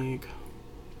hike one week.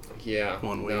 Yeah.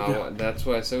 1 week. No, that's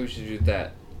why I said we should do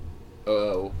that.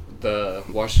 The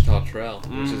Washita Trail,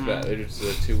 which is bad. It's a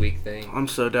 2-week thing. I'm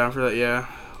so down for that, yeah.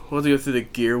 We'll have to go through the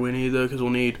gear we need, though, because we'll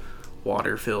need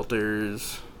water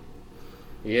filters.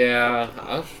 Yeah.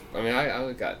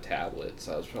 I got tablets.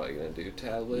 I was probably going to do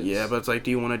tablets. Yeah, but it's like, do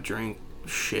you want to drink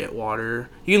shit water?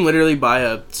 You can literally buy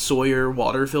a Sawyer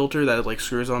water filter that like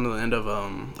screws onto the end of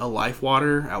a Life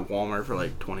Water at Walmart for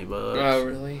like $20. Oh,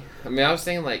 really? I mean, I was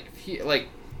thinking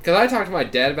because I talked to my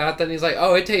dad about that, and he's like,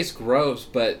 oh, it tastes gross,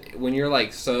 but when you're,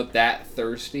 like, so that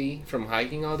thirsty from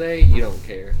hiking all day, you don't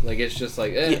care. Like, it's just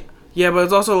like, eh. Yeah, but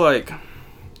it's also, like,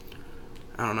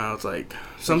 I don't know, it's like,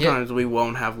 sometimes we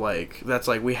won't have, like, that's,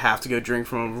 like, we have to go drink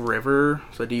from a river,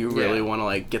 so do you really want to,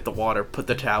 like, get the water, put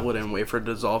the tablet in, wait for it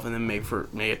to dissolve, and then make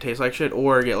it taste like shit,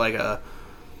 or get, like,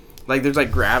 there's,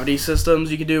 like, gravity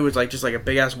systems you can do, it's, like, just, like, a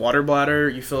big-ass water bladder,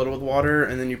 you fill it with water,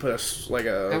 and then you put How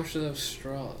much are those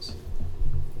straws?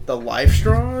 The Life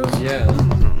straws? Yeah.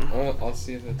 I'll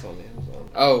see if it's on Amazon.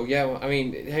 Oh, yeah. Well, I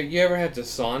mean, have you ever had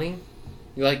Dasani?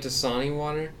 You like Dasani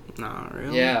water? Nah,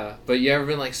 really? Yeah, but you ever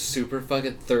been, like, super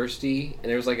fucking thirsty, and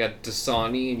there was, like, a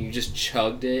Dasani, and you just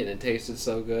chugged it, and it tasted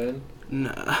so good?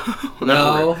 No.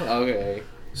 No? Okay.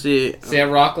 See, at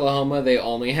Rocklahoma, they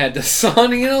only had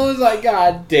Dasani, and I was like,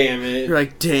 God damn it. You're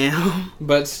like, damn.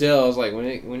 But still, I was like,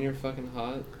 when you're fucking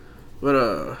hot.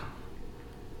 But,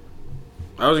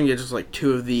 I was gonna get just like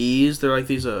 2 of these. They're like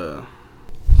these, they're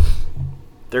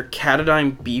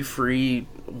Catadine Be-Free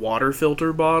water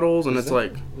filter bottles, and Is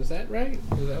that right?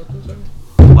 Is that what those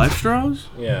are? Life straws?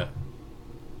 Yeah.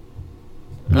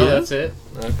 Yeah. Oh, that's it?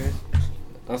 Okay.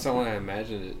 That's not what I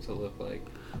imagined it to look like.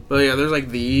 But yeah, there's like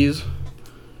these,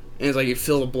 and it's like you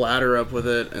fill the bladder up with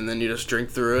it, and then you just drink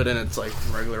through it, and it's like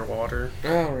regular water.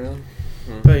 Oh, really?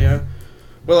 But yeah,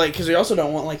 but like, because you also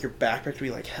don't want like your backpack to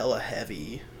be like hella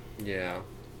heavy. Yeah.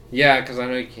 Yeah, because I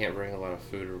know you can't bring a lot of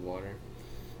food or water.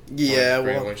 Yeah,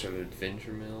 bring well, a bunch of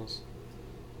adventure meals.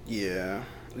 Yeah,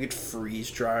 we could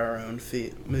freeze dry our own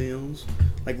meals,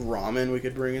 like ramen. We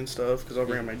could bring and stuff because I'll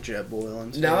bring my Jetboil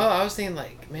and stuff. No, I was thinking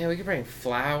like, man, we could bring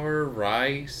flour,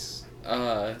 rice.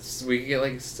 We could get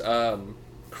like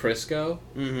Crisco.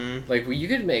 Mm-hmm. Like you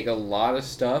could make a lot of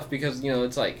stuff because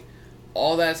it's like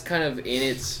all that's kind of in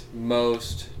its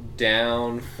most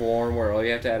down form where all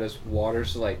you have to add is water.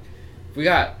 So like, if we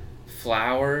got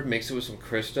flour, mix it with some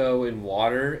Crisco in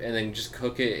water, and then just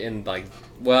cook it in like,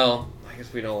 well, I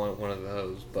guess we don't want one of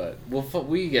those, but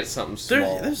we get something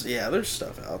small. There's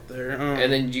stuff out there.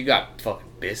 And then you got fucking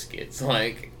biscuits.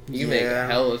 Like you make a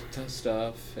hell of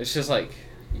stuff. It's just like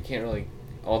you can't really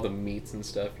all the meats and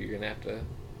stuff. You're gonna have to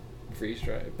freeze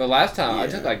dry. But last time I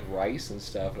took like rice and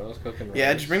stuff, and I was cooking rice.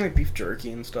 Yeah, just bring like beef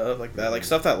jerky and stuff like that, like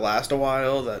stuff that lasts a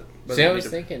while. See, I was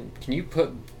thinking, can you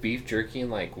put beef jerky in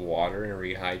like water and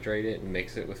rehydrate it and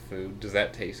mix it with food? Does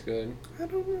that taste good? I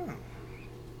don't know.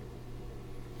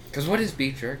 Because what is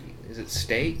beef jerky? Is it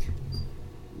steak?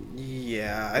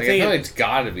 Yeah, I feel like it's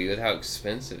got to be with how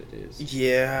expensive it is.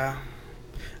 Yeah,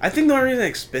 I think the only reason it's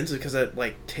expensive because it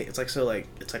like it's like so like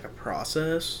it's like a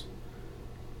process.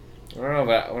 I don't know,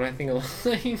 but when I think of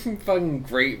like fucking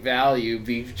great value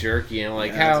beef jerky, I'm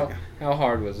like, how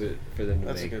hard was it for them to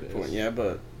make this? That's a good point. Yeah,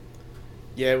 but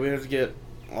yeah, we have to get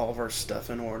all of our stuff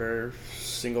in order,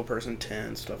 single person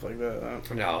tent, stuff like that.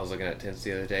 No, I was looking at tents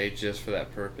the other day just for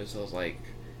that purpose. I was like,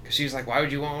 because she was like, why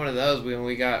would you want one of those when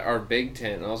we got our big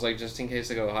tent? And I was like, just in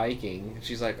case I go hiking. And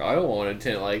she's like, I don't want a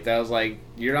tent like that. I was like,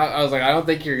 you're not. I was like, I don't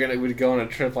think would go on a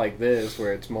trip like this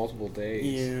where it's multiple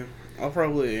days.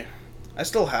 Yeah, I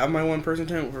still have my one person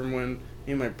tent from when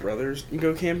me and my brothers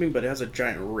go camping, but it has a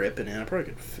giant rip in it. I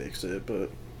probably could fix it, but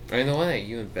I mean, the one that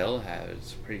you and Bella have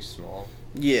is pretty small.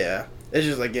 Yeah, it's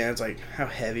just like it's like how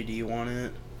heavy do you want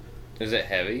it? Is it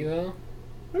heavy though?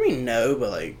 I mean, no, but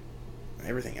like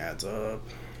everything adds up.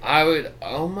 I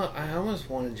almost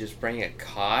want to just bring a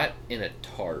cot and a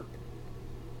tarp,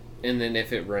 and then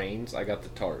if it rains, I got the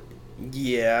tarp.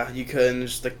 Yeah, you could, and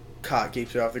just the cot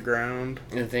keeps you off the ground.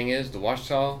 And the thing is, the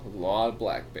Ouachita, a lot of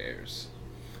black bears.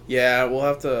 Yeah, we'll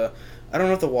have to. I don't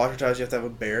know if the Ouachita you have to have a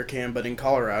bear can, but in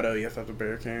Colorado you have to have a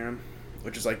bear can,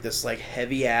 which is like this like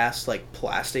heavy ass like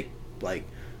plastic like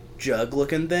jug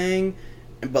looking thing,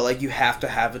 but like you have to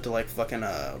have it to like fucking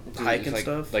hike and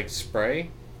stuff. Like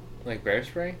spray, like bear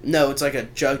spray. No, it's like a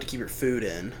jug to keep your food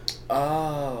in.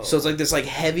 Oh. So it's like this like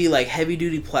heavy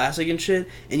duty plastic and shit,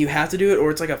 and you have to do it,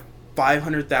 or it's like a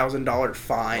 $500,000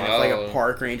 fine if like a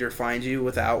park ranger finds you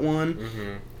without one.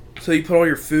 Mm-hmm. So you put all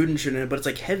your food and shit in it, but it's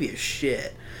like heavy as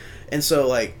shit. And so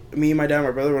like me and my dad and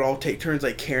my brother would all take turns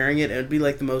like carrying it, and it'd be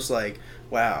like the most like,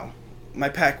 wow, my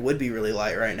pack would be really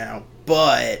light right now,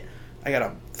 but I got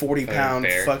a 40-pound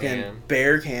fucking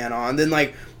bear can on. Then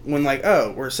like when like,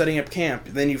 oh, we're setting up camp,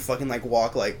 then you fucking like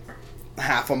walk like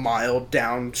half a mile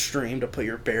downstream to put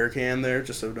your bear can there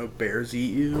just so no bears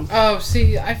eat you. Oh,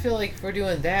 see, I feel like if we're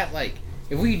doing that, like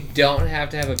if we don't have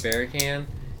to have a bear can,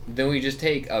 then we just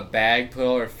take a bag, put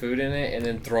all our food in it, and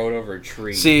then throw it over a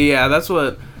tree. See, yeah,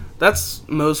 that's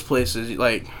most places,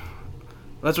 like,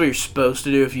 that's what you're supposed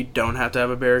to do if you don't have to have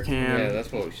a bear can. Yeah,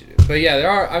 that's what we should do. But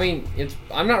yeah,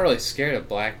 I'm not really scared of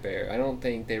black bear. I don't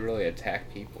think they really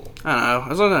attack people. I don't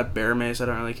know. As long as I have bear mace, I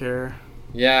don't really care.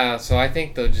 Yeah, so I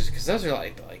think they'll just, because those are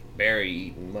like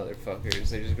berry-eating motherfuckers.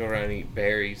 They just go around and eat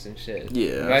berries and shit.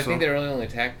 Yeah. But I think they really only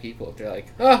attack people if they're like,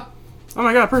 oh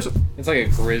my god, person. It's like a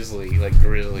grizzly. Like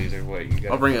grizzlies are what you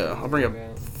got. I'll bring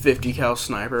a 50 cal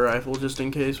sniper rifle just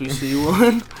in case we see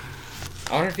one.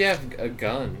 I wonder if you have a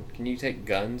gun. Can you take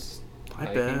guns? I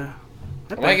bet.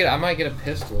 I might get a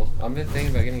pistol. I've been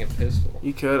thinking about getting a pistol.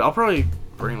 You could. I'll probably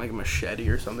bring like a machete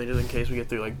or something just in case we get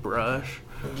through like brush.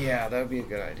 Yeah, that would be a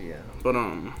good idea. But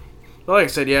like I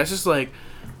said, yeah, it's just like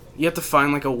you have to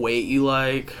find like a weight you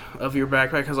like of your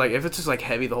backpack, because like if it's just like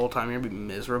heavy the whole time, you're gonna be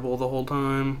miserable the whole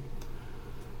time.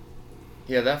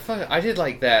 Yeah, I did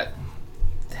like that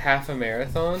half a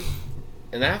marathon,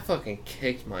 and that fucking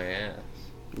kicked my ass.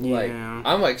 Yeah. Like,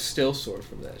 I'm like still sore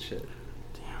from that shit.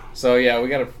 Damn. So yeah, we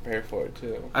gotta prepare for it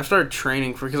too. I started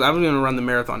training because I was gonna run the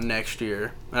marathon next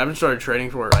year. I haven't started training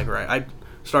for it I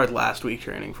started last week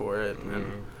training for it,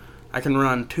 and I can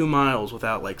run 2 miles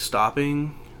without like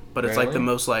stopping, but it's like the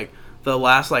most like the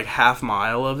last like half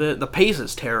mile of it. The pace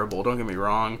is terrible. Don't get me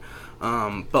wrong.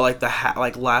 But like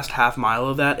the last half mile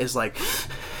of that is like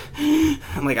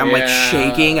I'm like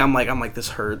shaking. I'm like this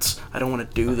hurts. I don't want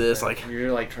to do this. Like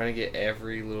you're like trying to get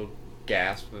every little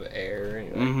gasp of air.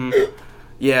 And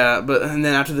Yeah, but and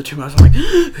then after the 2 months, I'm like,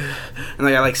 and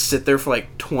like I like sit there for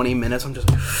like 20 minutes. I'm just.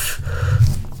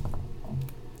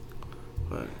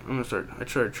 But I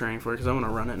started training for it because I want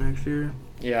to run it next year.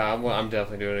 Yeah, I'm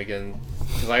definitely doing it again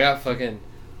because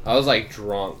I was like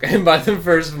drunk by the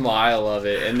first mile of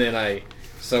it, and then I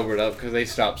sobered up because they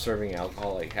stopped serving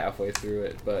alcohol like halfway through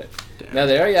it. But no,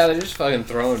 they're just fucking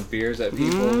throwing beers at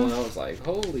people, and I was like,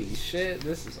 holy shit,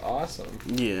 this is awesome.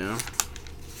 Yeah,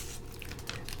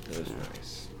 it was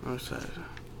nice. I'm excited.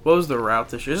 What was the route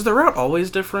this year? Is the route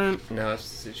always different? No,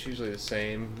 it's usually the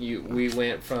same. We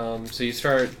went from you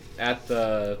start at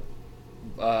the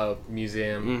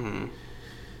museum,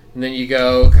 and then you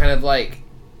go kind of like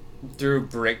through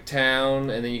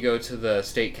Bricktown, and then you go to the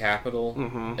state capitol,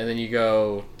 and then you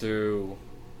go through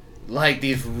like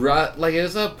these like it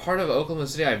was a part of Oklahoma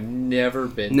City I've never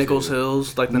been Nichols to.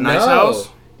 Hills, like the nice house?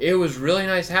 It was really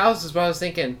nice houses, but I was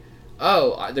thinking,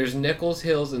 oh, there's Nichols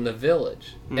Hills in the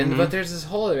village, but there's this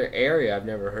whole other area I've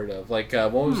never heard of. Like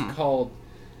what was it called?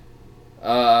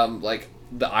 Like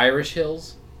the Irish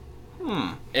Hills.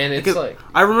 And it's because like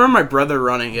I remember my brother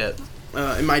running it.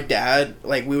 And my dad,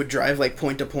 like, we would drive, like,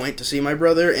 point to point to see my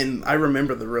brother, and I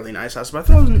remember the really nice house, but I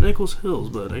thought it was in Nichols Hills,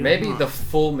 but maybe the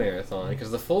full marathon, because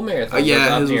the full marathon was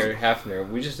up near half an hour.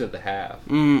 We just did the half.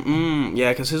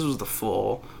 Yeah, because his was the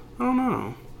full. I don't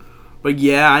know. But,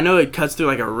 yeah, I know it cuts through,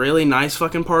 like, a really nice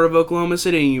fucking part of Oklahoma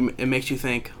City, and it makes you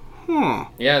think, huh.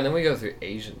 Yeah, and then we go through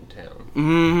Asian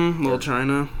town. Little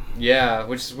China. Yeah,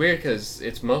 which is weird, because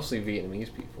it's mostly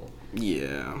Vietnamese people.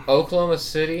 Yeah. Oklahoma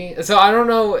City. So I don't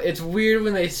know. It's weird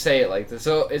when they say it like this.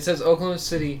 So it says Oklahoma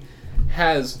City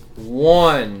has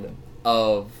one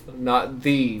of, not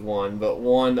the one, but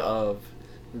one of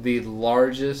the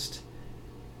largest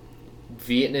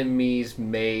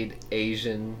Vietnamese-made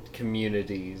Asian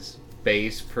communities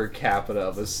base per capita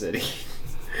of a city.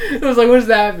 I was like, what does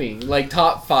that mean? Like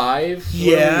top 5?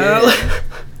 Yeah.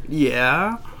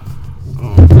 Yeah.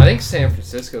 I think San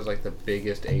Francisco is like the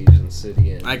biggest Asian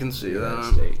city in I can see the that.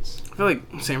 United States. I feel like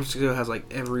San Francisco has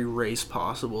like every race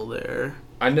possible there.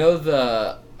 I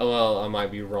know I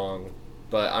might be wrong,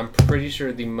 but I'm pretty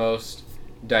sure the most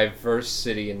diverse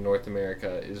city in North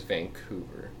America is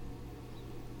Vancouver.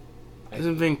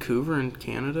 Isn't Vancouver in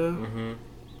Canada?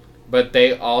 But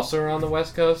they also are on the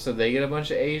West Coast, so they get a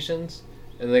bunch of Asians,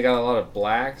 and they got a lot of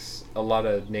blacks, a lot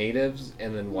of natives,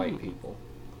 and then white people.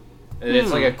 And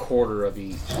it's like a quarter of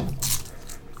each.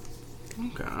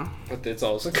 Okay. But it's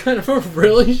also kind of a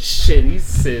really shitty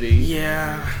city.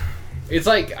 Yeah. It's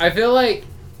like, I feel like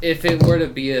if it were to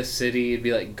be a city, it'd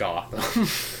be like Gotham.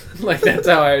 Like, that's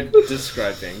how I would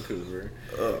describe Vancouver.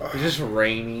 It's just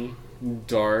rainy,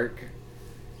 dark.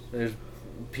 There's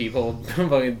people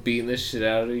fucking beating the shit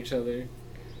out of each other.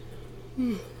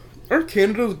 Aren't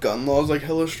Canada's gun laws like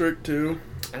hella strict too?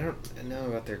 I don't know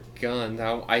about their guns.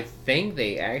 I think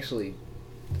they actually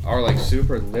are like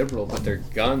super liberal, but their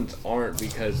guns aren't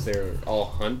because they're all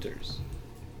hunters.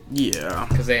 Yeah.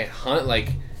 Because they hunt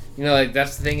like, like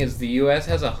that's the thing is the U.S.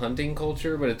 has a hunting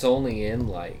culture, but it's only in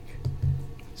like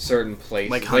certain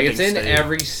places. Like it's in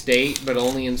every state, but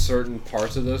only in certain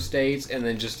parts of those states, and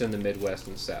then just in the Midwest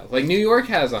and South. Like New York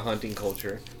has a hunting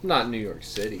culture, not New York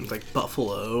City. It's like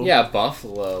Buffalo. Yeah,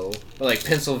 Buffalo. But like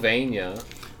Pennsylvania.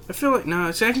 I feel like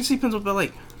I can see Pennsylvania, but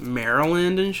like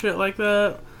Maryland and shit like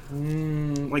that.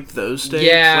 Like those states.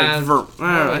 Yeah.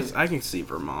 Like I can see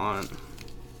Vermont.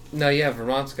 No, yeah,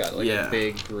 Vermont's got like a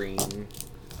big green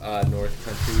north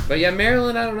country, but yeah,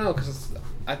 Maryland I don't know because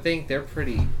I think they're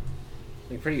pretty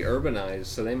urbanized,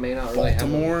 so they may not really have.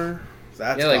 Baltimore.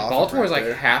 That's Baltimore's like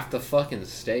half the fucking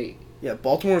state. Yeah,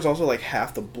 Baltimore's also like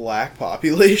half the black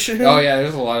population. Oh yeah,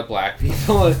 there's a lot of black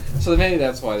people, so maybe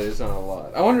that's why there's not a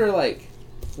lot. I wonder like.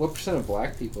 What percent of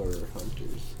black people are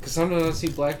hunters? Because sometimes I see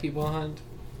black people hunt.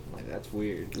 I'm like, that's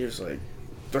weird. You're just like,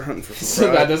 they're hunting for some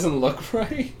so that doesn't look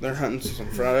right? They're hunting for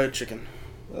some fried chicken.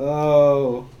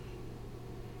 Oh.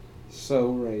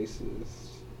 So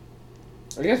racist.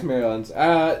 I guess Maryland's...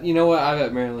 you know what? I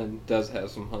bet Maryland does have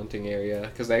some hunting area.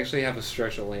 Because they actually have a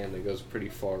stretch of land that goes pretty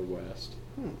far west.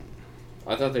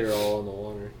 I thought they were all on the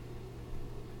water.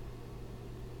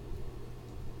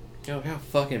 Look how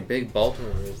fucking big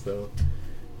Baltimore is, though.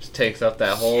 Just takes up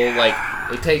that whole,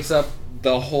 it takes up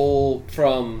the whole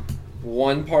from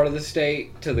one part of the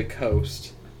state to the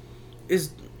coast. Is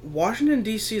Washington,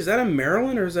 D.C., is that in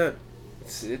Maryland, or is that...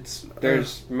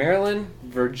 There's Maryland,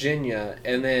 Virginia,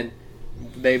 and then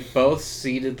they both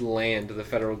ceded land to the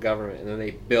federal government, and then they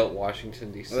built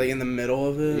Washington, D.C. Like in the middle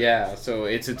of it? Yeah, so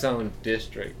it's its own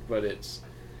district, but it's...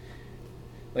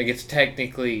 Like, it's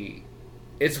technically...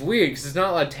 It's weird, because it's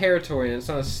not a territory and it's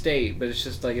not a state, but it's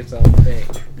just, like, its own thing.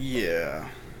 Yeah.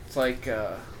 It's like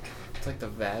the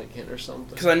Vatican or something.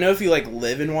 Because I know if you, like,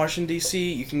 live in Washington,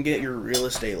 D.C., you can get your real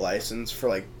estate license for,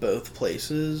 like, both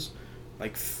places.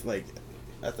 Like,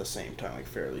 at the same time, like,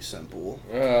 fairly simple.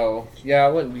 Oh, yeah, I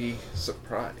wouldn't be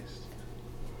surprised.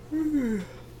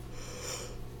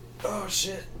 Oh,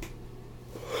 shit.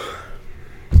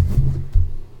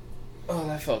 Oh,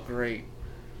 that felt great.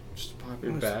 Just pop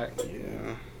your back.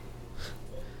 Yeah.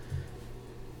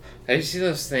 Have you seen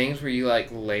those things where you, like,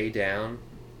 lay down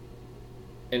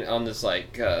and on this,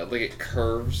 like it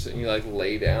curves and you, like,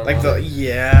 lay down? Like on it?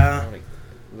 Yeah. Like,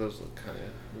 those look kind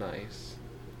of nice.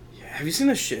 Yeah. Have you seen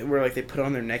the shit where, like, they put it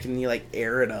on their neck and you, like,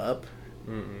 air it up?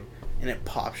 Mm-mm. And it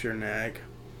pops your neck?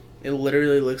 It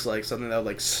literally looks like something that would,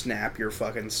 like, snap your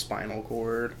fucking spinal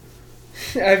cord.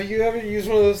 Have you ever used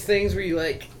one of those things where you,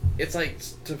 like, it's, like,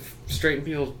 to straighten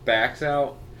people's backs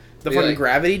out? The fucking like,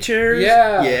 gravity chairs?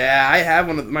 Yeah. Yeah, I have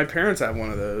one of... My parents have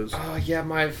one of those. Oh, yeah,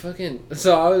 my fucking...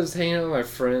 So I was hanging out with my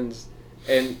friends,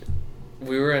 and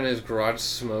we were in his garage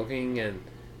smoking, and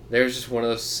there was just one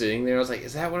of those sitting there. I was like,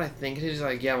 is that what I think it is? He's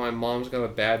like, yeah, my mom's got a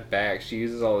bad back. She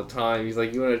uses it all the time. He's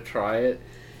like, you want to try it?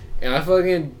 And I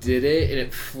fucking did it, and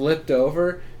it flipped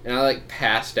over, and I, like,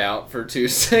 passed out for 2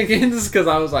 seconds, because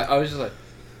I was just like...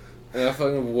 And I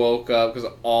fucking woke up because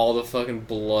all the fucking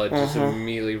blood just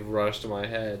immediately rushed to my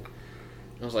head.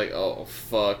 I was like, oh,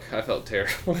 fuck. I felt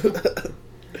terrible.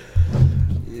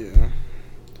 Yeah.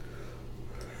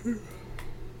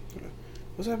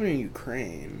 What's happening in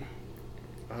Ukraine?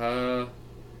 I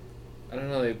don't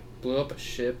know. They blew up a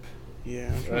ship.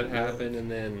 Yeah. That happened,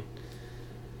 and then...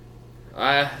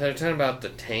 they're talking about the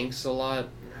tanks a lot.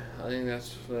 I think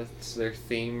that's their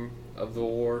theme of the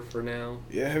war for now.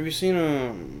 Yeah, have you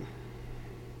seen,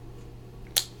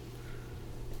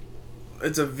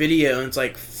 It's a video, and it's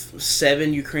like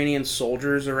 7 Ukrainian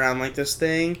soldiers around like this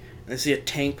thing, and they see a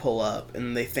tank pull up,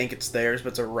 and they think it's theirs, but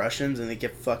it's a Russians, and they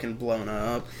get fucking blown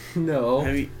up. No.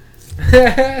 Have you...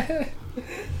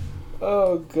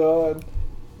 Oh, God.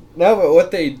 No, but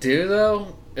what they do,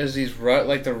 though, is the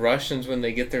Russians, when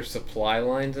they get their supply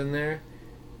lines in there,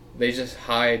 they just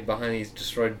hide behind these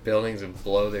destroyed buildings and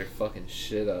blow their fucking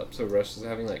shit up. So Russia's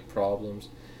having, like, problems.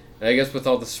 And I guess with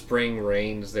all the spring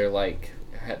rains, they're, like...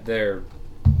 Their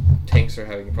tanks are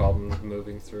having problems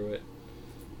moving through it.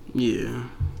 Yeah.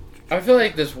 I feel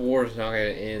like this war is not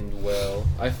going to end well.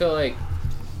 I feel like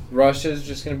Russia's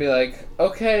just going to be like,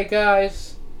 okay,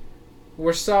 guys,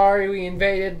 we're sorry we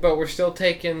invaded, but we're still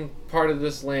taking part of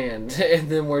this land. And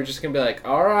then we're just going to be like,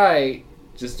 alright,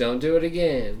 just don't do it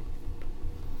again.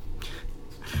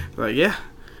 Like, yeah,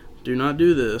 do not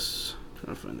do this. I'm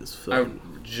trying to find this film.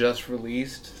 I just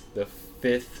released the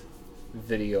 5th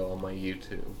video on my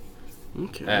YouTube.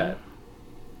 Okay. At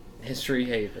History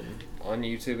Haven on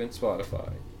YouTube and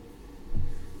Spotify.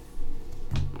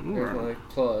 There's my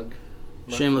plug.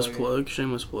 Shameless plug.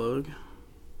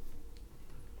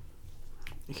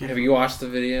 Have you watched the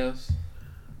videos?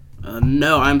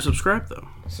 No, I'm subscribed though.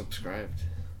 Subscribed.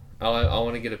 I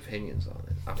want to get opinions on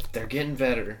it. They're getting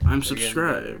better. I'm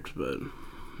subscribed, but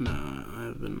no,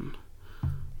 I've been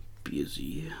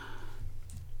busy.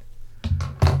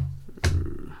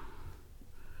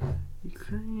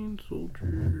 Ukraine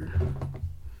soldier.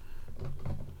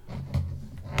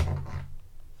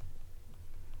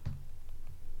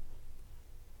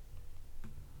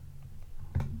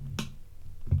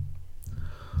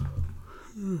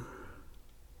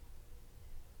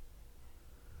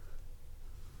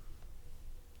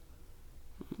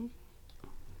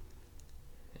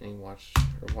 Any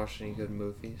watched any good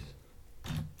movies?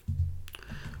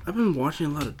 I've been watching a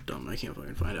lot of dumb. I can't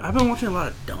fucking find it. I've been watching a lot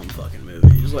of dumb fucking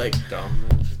movies. Like Dumb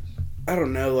movies? I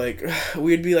don't know. Like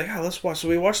we'd be like, oh, let's watch. So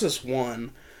we watched this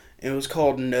one. And it was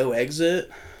called No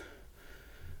Exit,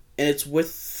 and it's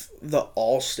with the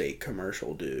Allstate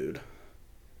commercial dude.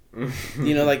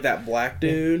 You know, like that black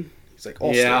dude. He's like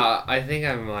Allstate. Yeah, I think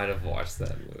I might have watched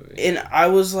that movie. And I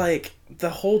was like,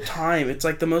 the whole time, it's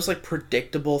like the most like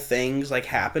predictable things like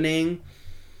happening,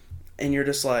 and you're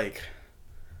just like,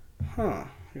 huh.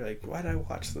 You're like, why did I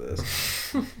watch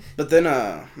this? But then,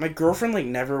 my girlfriend, like,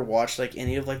 never watched, like,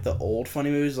 any of, like, the old funny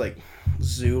movies, like,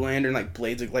 Zoolander and, like,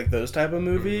 Blades, like, those type of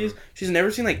movies. Mm-hmm. She's never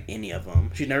seen, like, any of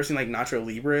them. She's never seen, like, Nacho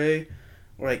Libre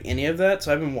or, like, any of that.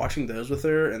 So I've been watching those with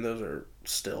her, and those are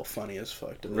still funny as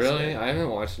fuck to this Really? day. I haven't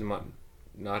watched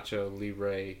Nacho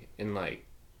Libre in, like,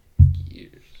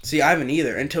 years. See, I haven't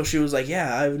either, until she was like,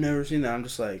 yeah, I've never seen that. I'm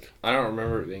just like... I don't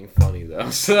remember it being funny,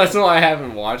 though, so that's why I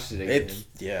haven't watched it again.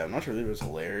 Yeah, Nacho Libre was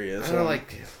hilarious.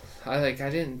 I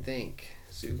didn't think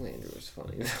Zoolander was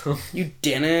funny though. You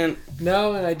didn't?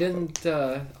 No, and I didn't.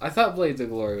 I thought Blades of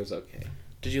Glory was okay.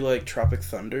 Did you like Tropic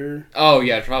Thunder? Oh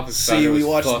yeah, Tropic Thunder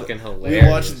was fucking hilarious. We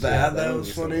watched that. Yeah, that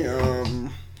was funny.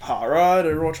 Hot Rod.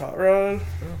 Ever watch Hot Rod?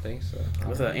 I don't think so.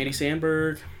 With Andy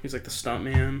Samberg. He's like the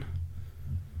stuntman.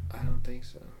 I don't think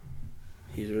so.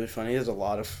 He's really funny. There's a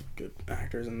lot of good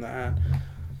actors in that.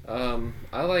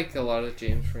 I like a lot of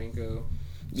James Franco.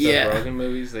 Yeah. Rogen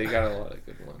movies. They got a lot of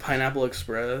good ones. Pineapple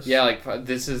Express. Yeah, like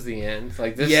This Is the End.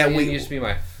 Like This Is the End used to be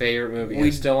my favorite movie.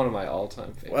 It's still one of my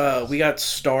all-time favorites. We got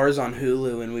Stars on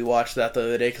Hulu and we watched that the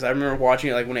other day because I remember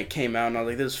watching it like when it came out and I was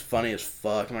like, "This is funny as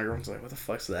fuck." And my girlfriend's like, "What the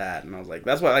fuck's that?" And I was like,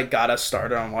 "That's what like got us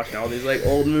started on watching all these like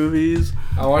old movies."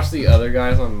 I watched The Other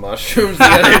Guys on Mushrooms the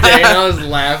other day and I was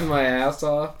laughing my ass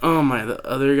off. Oh my, The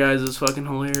Other Guys is fucking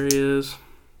hilarious.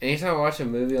 Anytime I watch a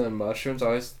movie on mushrooms, I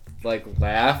always like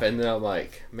laugh, and then I'm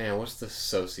like, man, what's the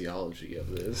sociology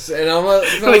of this? And I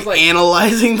was like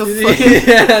analyzing the fucking...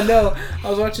 Yeah, no. I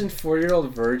was watching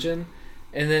 40-Year-Old Virgin,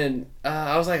 and then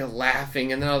I was like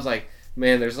laughing, and then I was like,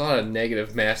 man, there's a lot of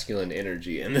negative masculine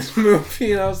energy in this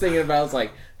movie. And I was thinking about, I was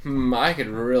like, I could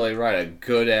really write a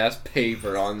good ass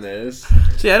paper on this.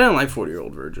 See, I didn't like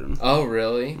 40-Year-Old Virgin. Oh,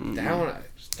 really? Mm-hmm. That one, I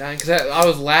was dying because I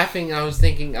was laughing. I was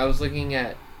thinking, I was looking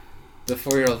at the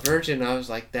 4-Year-Old Virgin, I was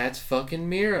like, that's fucking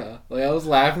Mira. Like, I was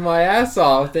laughing my ass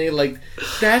off, thinking, like,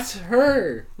 that's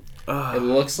her. It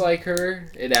looks like her.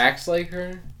 It acts like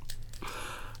her.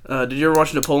 Did you ever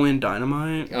watch Napoleon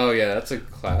Dynamite? Oh, yeah, that's a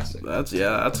classic. That's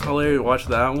hilarious. Watch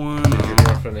that one. Did your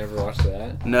girlfriend ever watch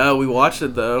that? No, we watched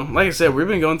it, though. Like I said, we've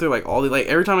been going through, like, all the... Like,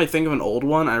 every time I think of an old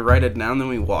one, I write it down, then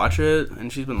we watch it,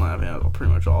 and she's been laughing at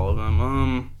pretty much all of them.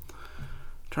 I'm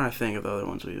trying to think of the other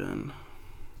ones we've been...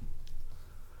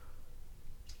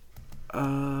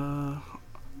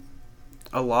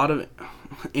 a lot of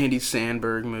Andy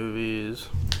Samberg movies.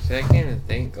 See, I can't even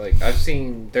think. Like,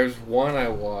 there's one I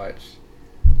watched.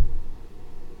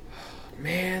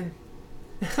 Man.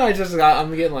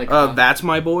 I'm getting like... That's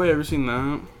My Boy. Ever seen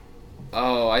that?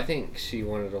 Oh, I think she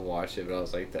wanted to watch it, but I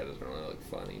was like, that doesn't really look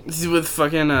funny. This is with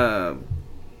fucking, Adam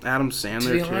Sandler,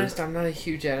 To be honest, I'm not a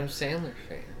huge Adam Sandler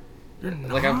fan.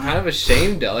 Like, I'm kind of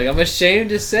ashamed of. Like, I'm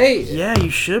ashamed to say it. Yeah, you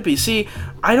should be. See,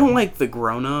 I don't like the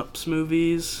grown-ups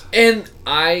movies. And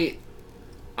I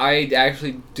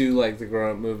actually do like the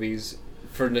grown-up movies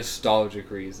for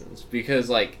nostalgic reasons. Because,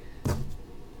 like,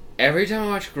 every time I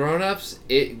watch Grown Ups,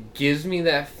 it gives me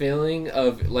that feeling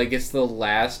of, like, it's the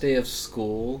last day of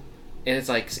school. And it's,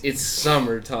 like, it's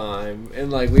summertime.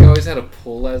 And, like, we always had a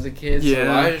pool as a kid. Yeah.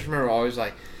 So I just remember always,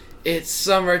 like, it's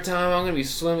summertime, I'm going to be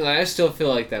swimming. Like, I still feel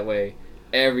like that way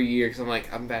every year because I'm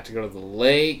like, I'm about to go to the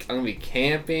lake. I'm going to be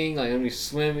camping. Like, I'm going to be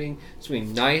swimming. It's going to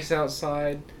be nice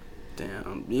outside.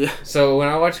 Damn, yeah. So when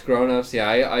I watch Grown Ups, yeah,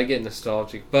 I get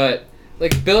nostalgic. But,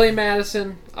 like, Billy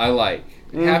Madison, I like.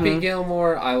 Mm-hmm. Happy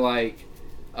Gilmore, I like.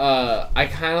 I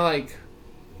kind of like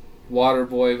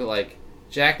Waterboy, but, like,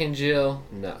 Jack and Jill,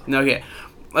 no.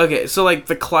 Okay, so, like,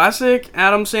 the classic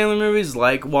Adam Sandler movies,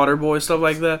 like Waterboy, stuff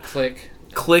like that.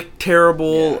 Click,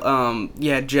 terrible.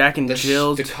 Yeah. Jack and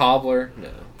Jill. The Cobbler, no.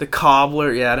 The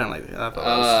Cobbler, yeah, I didn't like that. I thought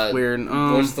that was weird.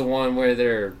 What's the one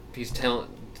where he's telling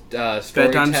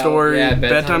bedtime story? Yeah,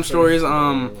 bedtime stories.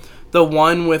 The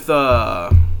one with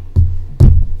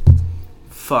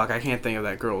fuck, I can't think of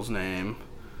that girl's name.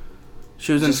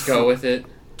 She was Just Go With It.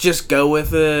 Just Go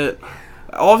With It.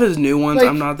 All of his new ones, like,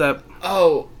 I'm not that.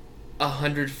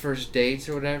 100 First Dates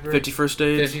or whatever. 50 First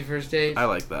Dates. 50 First Dates. I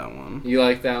like that one. You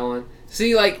like that one?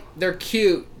 See, like, they're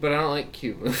cute, but I don't like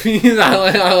cute movies.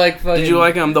 I like fucking... Did you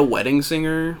like The Wedding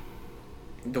Singer?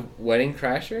 The Wedding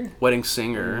Crasher? Wedding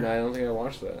Singer. No, I don't think I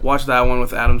watched that. Watch that one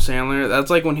with Adam Sandler. That's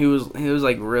like when he was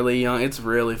like really young. It's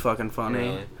really fucking funny.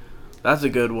 Really? That's a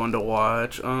good one to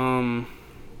watch.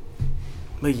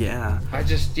 But yeah.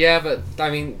 But I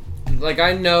mean, like,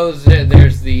 I know that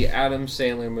there's the Adam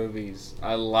Sandler movies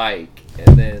I like,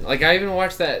 and then, like, I even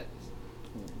watched that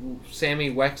Sammy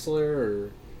Wexler,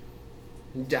 or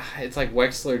it's like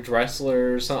Wexler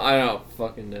Dressler or something. I don't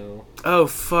fucking know. Oh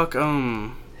fuck.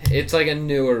 It's like a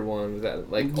newer one with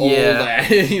that, like, old.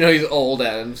 He's old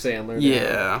Adam Sandler. Yeah.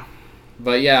 Now.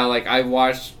 But yeah, like, I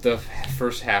watched the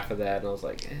first half of that and I was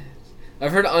like,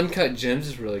 I've heard Uncut Gems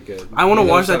is really good. I want to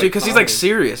watch that too because he's like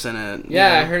serious in it.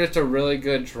 Yeah, I heard it's a really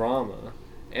good drama,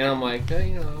 and I'm like,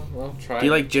 well, try. Do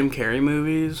you like Jim Carrey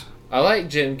movies? I like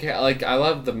Jim Carrey. Like, I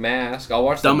love The Mask. I'll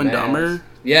watch Dumb The and Mask. Dumber.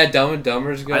 Yeah, Dumb and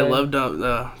Dumber's good. I love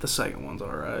the second one's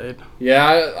alright. Yeah,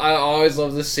 I always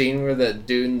love the scene where the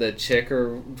dude and the chick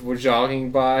were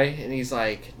jogging by, and he's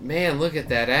like, man, look at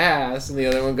that ass. And the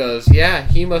other one goes, yeah,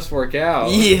 he must work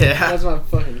out. Yeah. That's my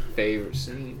fucking favorite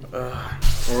scene.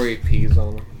 Or he pees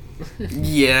on him.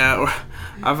 Yeah,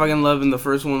 I fucking love in the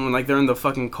first one when like they're in the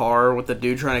fucking car with the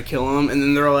dude trying to kill him, and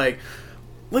then they're like,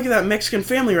 "Look at that Mexican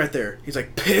family right there." He's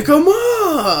like, "Pick them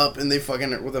up," and they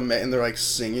fucking and they're like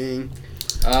singing.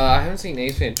 I haven't seen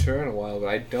Ace Ventura in a while, but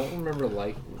I don't remember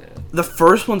liking that. The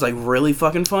first one's like really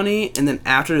fucking funny, and then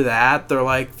after that, they're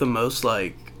like the most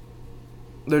like,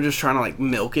 they're just trying to like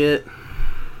milk it.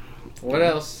 What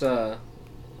else?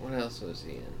 What else was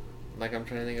he in? Like, I'm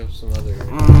trying to think of some other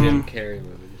Jim Carrey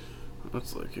movies.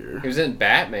 Let's look here. He was in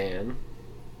Batman.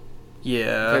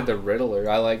 Yeah. He played the Riddler.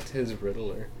 I liked his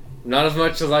Riddler. Not as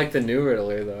much as like the new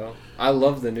Riddler, though. I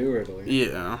love the new Riddler.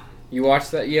 Yeah. You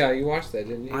watched that? Yeah, you watched that,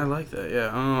 didn't you? I like that,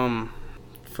 yeah.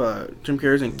 Fuck. Jim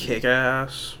Carrey's in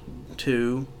Kick-Ass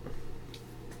 2.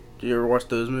 Do you ever watch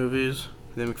those movies?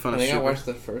 They make fun I of think super... I watched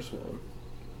the first one.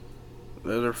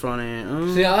 Those are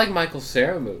funny. See, I like Michael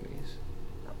Cera movies.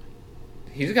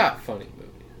 He's got funny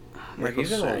movies. Michael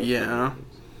he's in Cera, all yeah. funny movies.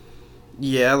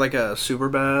 Yeah, like a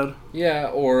Superbad. Yeah,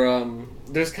 or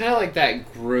there's kind of like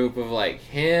that group of like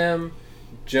him,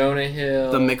 Jonah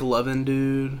Hill, The McLovin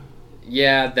dude.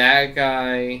 Yeah, that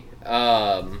guy.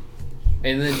 And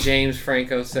then James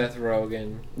Franco, Seth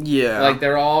Rogen. Yeah. Like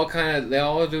they're all they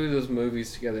all do those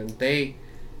movies together, and they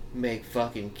make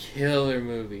fucking killer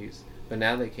movies. But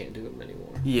now they can't do them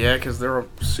anymore. Yeah, because they're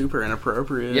super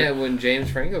inappropriate. Yeah, when James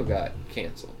Franco got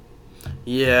canceled.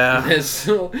 Yeah. And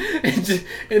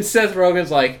Seth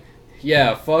Rogen's like,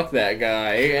 yeah, fuck that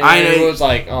guy. And I know. everyone's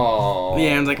like, oh.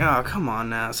 Yeah, and it's like, oh, come on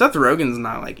now. Seth Rogen's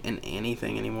not like in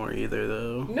anything anymore either,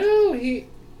 though. No, he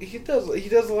does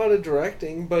a lot of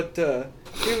directing, but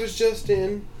he was just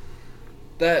in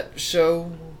that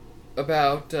show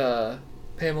about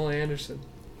Pamela Anderson.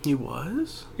 He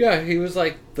was? Yeah, he was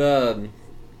like the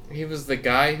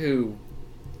guy who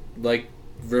like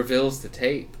reveals the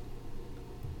tape.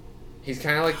 He's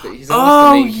kind of like he's almost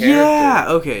the main character. Yeah.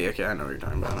 Okay, I know what you're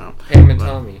talking about now. Pam and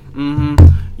Tommy. Mm-hmm.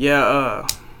 Yeah.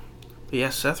 Yeah.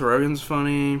 Seth Rogen's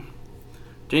funny.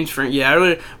 James Franco. Yeah,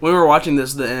 when we were watching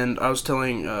this, the end, I was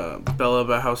telling Bella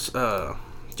about how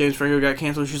James Franco got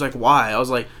canceled. She's like, "Why?" I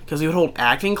was like, "Because he would hold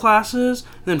acting classes,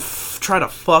 and then try to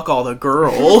fuck all the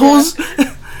girls."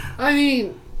 I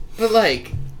mean, but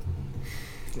like,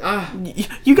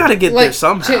 you got to get there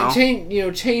somehow.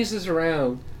 Change this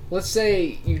around. Let's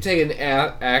say you take an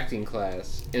acting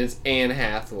class, and it's Anne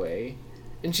Hathaway,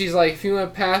 and she's like, "If you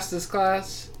want to pass this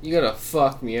class, you gotta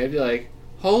fuck me." I'd be like,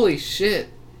 "Holy shit,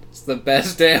 it's the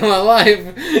best day of my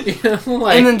life."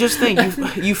 Like, and then just think,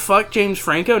 you fuck James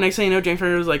Franco. Next thing you know, James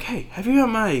Franco was like, "Hey, have you got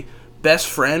my best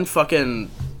friend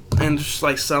fucking?" And just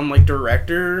like some like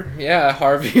director. Yeah,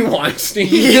 Harvey Weinstein.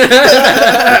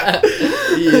 Yeah.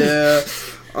 Yeah.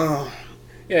 Oh.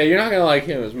 Yeah, you're not gonna like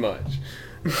him as much.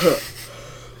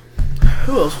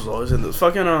 Who else was always in this?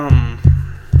 Fucking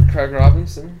Craig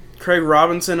Robinson. Craig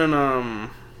Robinson and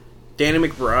Danny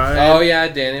McBride. Oh yeah,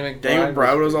 Danny McBride. Danny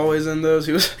McBride was always in those.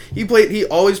 He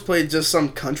always played just some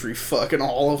country fuck in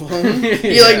all of them.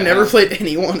 He like never played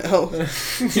anyone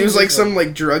else. He was like some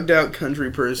like drugged out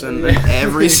country person in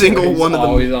every single one of them.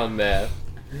 Always on meth.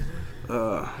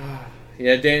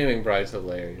 Yeah, Danny McBride's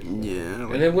hilarious. Yeah.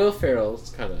 And then Will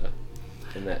Ferrell's kind of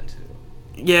in that too.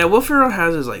 Yeah, Will Ferrell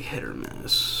has his like hit or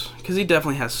miss, because he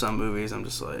definitely has some movies I'm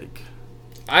just like,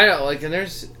 I don't like, and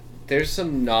there's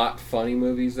some not funny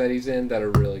movies that he's in that are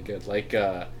really good. Like,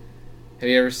 have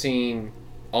you ever seen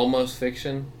Almost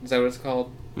Fiction? Is that what it's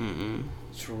called? Mm-mm.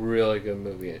 It's a really good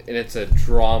movie, and it's a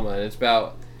drama, and it's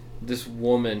about this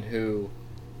woman who,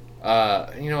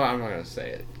 I'm not gonna say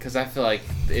it because I feel like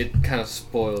it kind of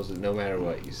spoils it no matter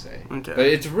what you say. Okay. But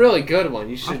it's a really good one.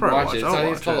 You should watch it. I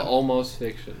think it's called it. Almost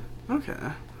Fiction. Okay.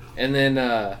 And then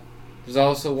there's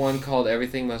also one called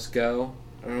Everything Must Go.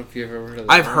 I don't know if you've ever heard of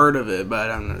that. I've heard of it,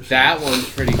 but I don't know. That one's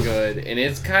pretty good, and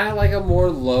it's kind of like a more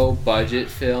low budget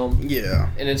film. Yeah.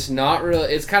 And it's not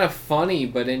really. It's kind of funny,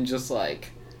 but in just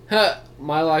like,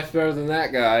 my life's better than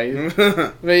that guy.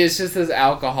 But it's just this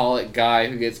alcoholic guy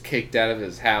who gets kicked out of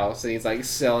his house, and he's like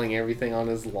selling everything on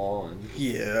his lawn.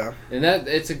 Yeah. And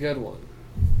it's a good one.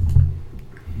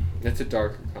 It's a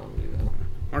darker comedy though.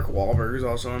 Mark Wahlberg's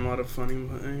also in a lot of funny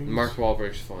things. Mark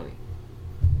Wahlberg's funny.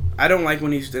 I don't like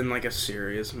when he's in like a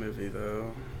serious movie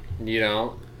though. You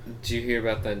know? Did you hear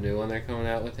about that new one they're coming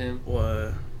out with him?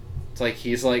 What? It's like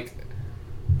he's like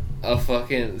a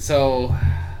fucking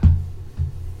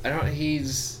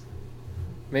he's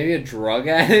maybe a drug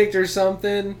addict or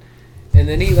something, and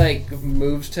then he like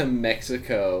moves to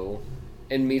Mexico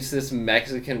and meets this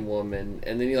Mexican woman,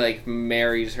 and then he like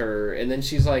marries her, and then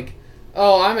she's like,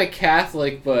 "Oh, I'm a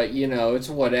Catholic, but it's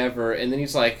whatever." And then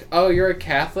he's like, "Oh, you're a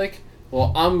Catholic?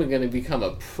 Well, I'm gonna become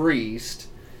a priest."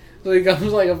 So he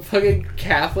becomes like a fucking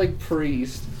Catholic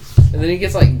priest, and then he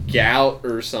gets like gout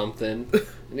or something,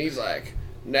 and he's like,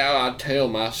 now I tell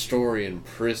my story in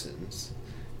prisons.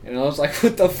 And I was like,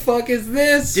 what the fuck is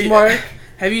this, Mark?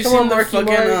 Have you seen the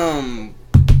fucking,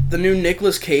 the new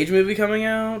Nicolas Cage movie coming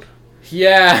out?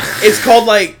 Yeah. It's called,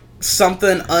 like,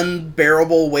 something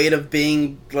unbearable weight of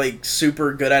being, like,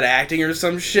 super good at acting or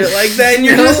some shit like that. And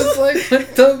you're just like,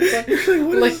 what the fuck?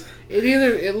 Like,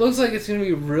 it looks like it's gonna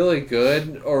be really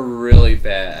good or really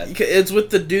bad. It's with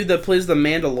the dude that plays the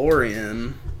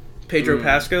Mandalorian, Pedro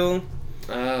Pascal.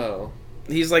 Oh.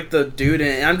 He's like the dude,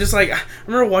 and I'm just like, I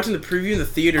remember watching the preview in the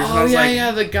theaters, and I was like,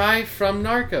 yeah, the guy from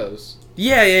Narcos.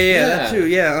 Yeah, that too,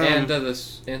 yeah.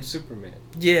 And Superman.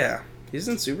 Yeah. He's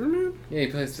in Superman? Yeah, he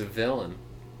plays the villain.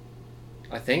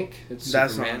 I think it's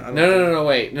That's Superman. not, No,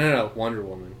 wait. No, Wonder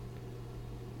Woman.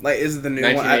 Like, is it the new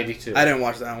 1982. one? I didn't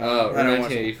watch that one. Oh, I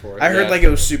 1984. I heard, like, it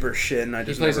was super shit, and I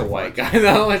just He plays a white guy,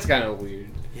 though. It's kind of weird.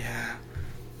 Yeah.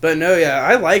 But no, yeah,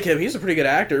 I like him. He's a pretty good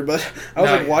actor, but I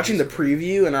was, watching the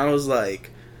preview, and I was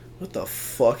like, what the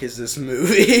fuck is this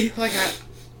movie? Like,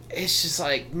 it's just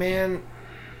like, man,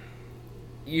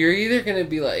 you're either going to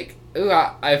be like, ooh,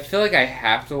 I feel like I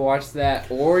have to watch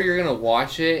that, or you're going to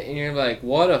watch it, and you're going to be like,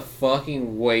 what a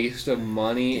fucking waste of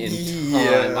money and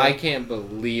time. I can't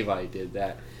believe I did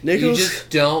that. You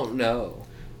just don't know.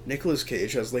 Nicolas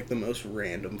Cage has, like, the most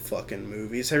random fucking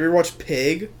movies. Have you ever watched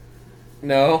Pig?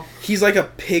 No. He's like a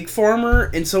pig farmer,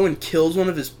 and someone kills one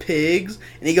of his pigs,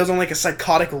 and he goes on like a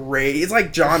psychotic raid. It's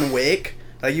like John Wick.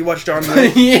 Like, you watch John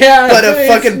Wick? Yeah. But a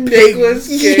fucking pig.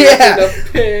 Yeah. A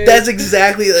pig. That's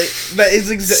exactly like,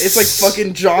 it's like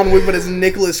fucking John Wick, but it's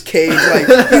Nicolas Cage. Like,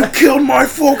 you killed my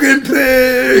fucking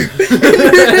pig! And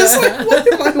you're just like, what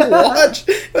am I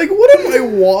watching? Like, what am I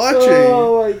watching?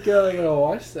 Oh my god, I gotta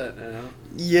watch that now.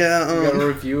 Yeah, We gotta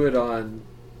review it on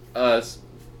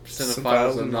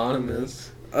Cinephiles Anonymous.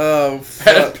 Oh,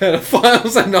 fuck.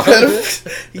 Pedophiles Anonymous.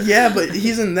 Yeah, but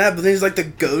he's in that. But then he's like the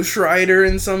Ghost Rider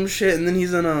and some shit. And then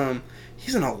he's in a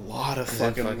lot of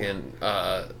fucking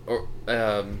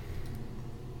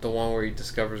the one where he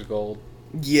discovers gold.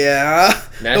 Yeah.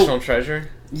 National Treasure.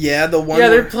 Yeah, the one. Yeah,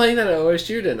 they're playing that at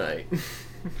OSU tonight.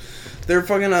 They're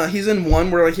fucking. He's in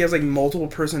one where like he has like multiple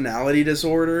personality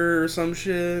disorder or some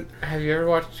shit. Have you ever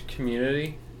watched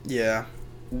Community? Yeah.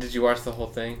 Did you watch the whole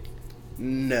thing?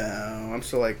 No, I'm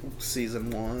still like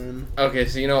season 1. Okay,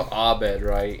 so you know Abed,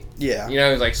 right? Yeah. You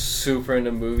know he's like super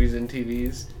into movies and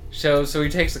TVs shows, so he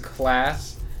takes a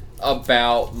class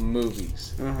about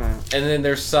movies. And then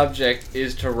their subject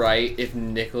is to write if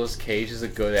Nicolas Cage is a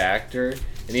good actor,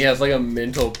 and he has like a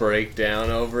mental breakdown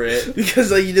over it.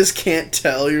 Because like you just can't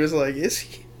tell. You're just like, is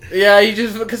he? Yeah,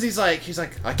 because he's like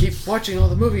I keep watching all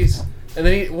the movies. And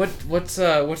then what's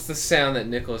the sound that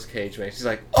Nicolas Cage makes? He's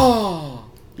like, oh.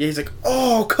 Yeah, he's like,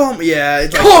 oh, come, yeah,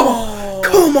 it's like,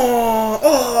 come on,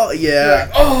 oh, yeah,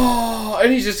 like, oh,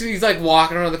 and he's like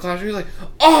walking around the classroom. He's like,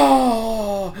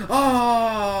 oh,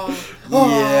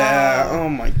 yeah, oh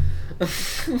my.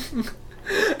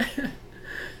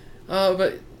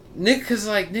 But because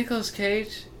like Nicolas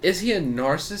Cage, is he a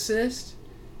narcissist,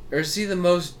 or is he the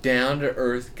most down to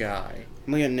earth guy?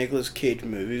 I'm looking at Nicolas Cage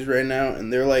movies right now,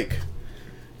 and they're like,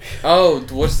 oh,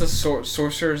 what's the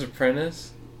Sorcerer's Apprentice?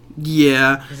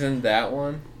 Yeah. He's in that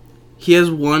one? He has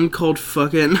one called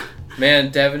fucking... Man,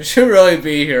 Devin should really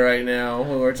be here right now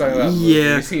when we're talking about movies.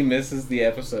 Yeah. He misses the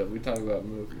episode we talk about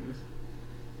movies.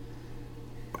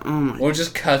 Oh my... We'll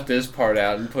just cut this part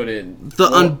out and put it in... The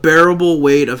unbearable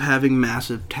weight of having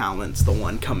massive talent's the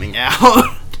one coming out.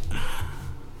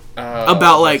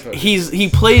 About, like, he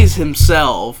plays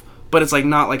himself, but it's, like,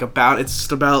 not, like, about... It's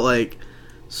just about, like,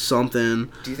 something.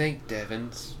 Do you think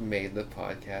Devin's made the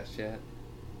podcast yet?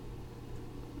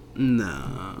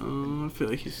 No, I feel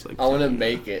like he's like... I want to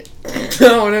make it.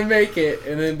 I want to make it,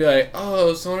 and then be like,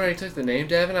 oh, someone already took the name,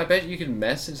 Devin? I bet you could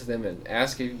message them and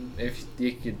ask if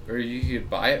you could, or you could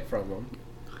buy it from them.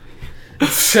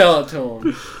 Sell it to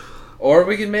them. Or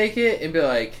we can make it and be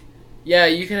like, yeah,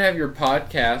 you can have your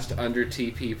podcast under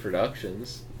TP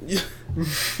Productions.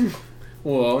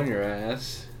 We'll own your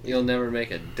ass. You'll never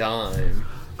make a dime.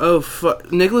 Oh,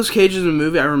 fuck. Nicolas Cage is in a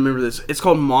movie, I remember this. It's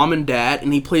called Mom and Dad,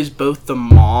 and he plays both the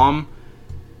mom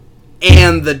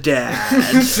and the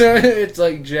dad. So it's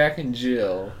like Jack and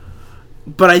Jill.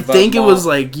 But I think it was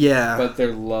like, yeah. But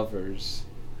they're lovers.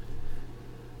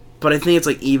 But I think it's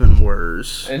like even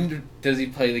worse. And does he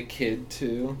play the kid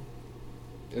too?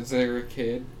 Is there a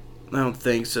kid? I don't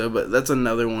think so, but that's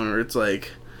another one where it's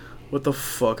like, what the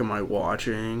fuck am I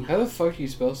watching? How the fuck do you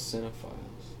spell Cinephiles?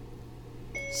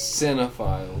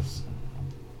 Cinephiles.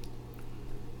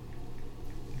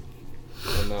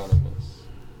 Anonymous.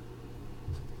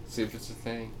 See if it's a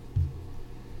thing.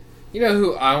 You know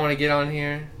who I want to get on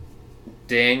here?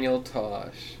 Daniel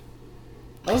Tosh.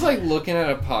 I was like looking at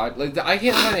a pod. Like I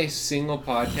can't find a single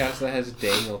podcast that has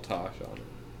Daniel Tosh on it.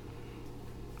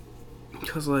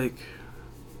 Because like,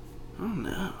 I don't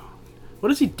know. What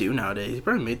does he do nowadays? He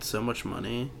probably made so much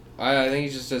money. I think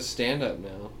he just does stand up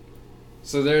now.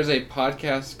 So there's a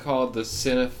podcast called The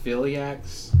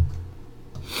Cinephiliacs.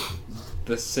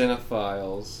 The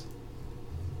Cinephiles.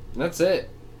 And that's it.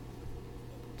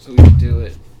 So we could do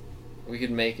it. We could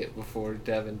make it before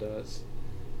Devin does.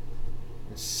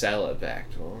 And sell it back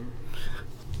to him.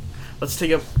 Let's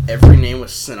take up every name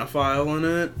with cinephile in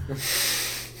it.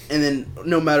 And then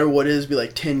no matter what it is, be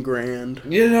like 10 grand.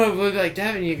 You know, but like,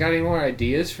 Devin, you got any more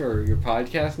ideas for your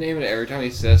podcast name? And every time he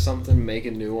says something, make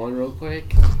a new one real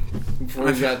quick before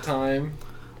we've got time.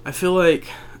 I feel like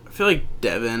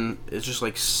Devin is just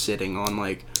like sitting on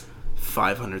like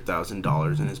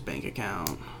 $500,000 in his bank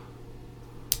account.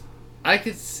 I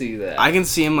could see that. I can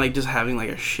see him like just having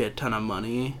like a shit ton of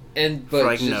money, but for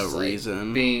like no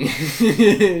reason. He's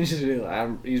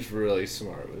really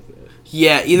smart with it.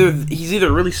 Yeah, he's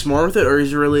either really smart with it or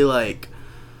he's really like.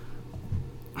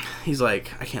 He's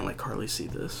like, I can't let Carly see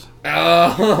this.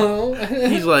 Oh.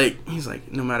 he's like,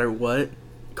 no matter what,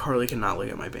 Carly cannot look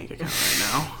at my bank account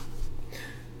right now.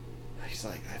 He's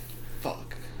like,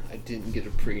 I didn't get a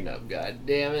prenup, god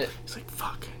damn it. He's like,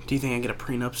 fuck. Do you think I get a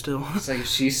prenup still? It's like, if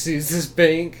she sees this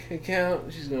bank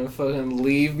account, she's gonna fucking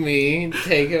leave me and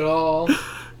take it all.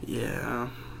 Yeah.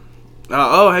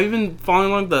 Have you been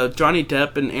following along the Johnny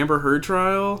Depp and Amber Heard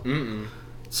trial? Mm-mm.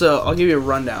 So, I'll give you a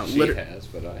rundown. She has,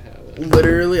 but I haven't.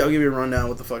 Literally, I'll give you a rundown of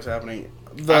what the fuck's happening.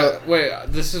 Wait,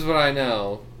 this is what I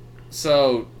know.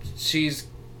 So, she's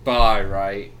bi,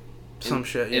 right? Some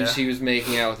shit, yeah. And she was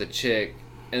making out with a chick,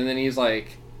 and then he's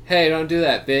like, hey, don't do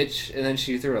that, bitch. And then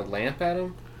she threw a lamp at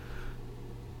him?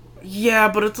 Yeah,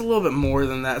 but it's a little bit more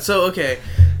than that. So, okay,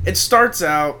 it starts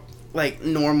out like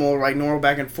normal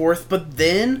back and forth, but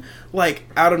then, like,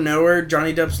 out of nowhere,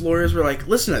 Johnny Depp's lawyers were like,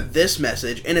 listen to this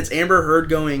message, and it's Amber Heard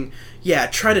going, yeah,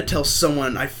 try to tell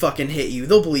someone I fucking hit you.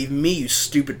 They'll believe me, you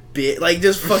stupid bitch. Like,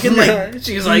 just fucking, like...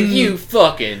 She's like, you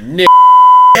fucking n***.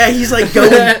 Yeah, he's like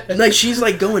going, like, she's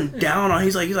like going down on,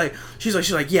 she's like,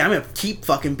 yeah, I'm gonna keep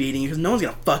fucking beating you, because no one's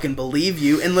gonna fucking believe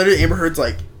you, and literally Amber Heard's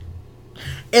like...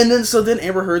 And then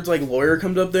Amber Heard's, like, lawyer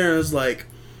comes up there and is like,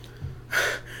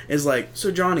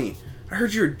 so Johnny, I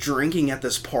heard you were drinking at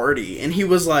this party. And he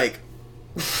was like,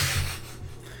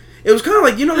 it was kind of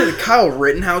like, you know, the Kyle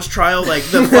Rittenhouse trial, like,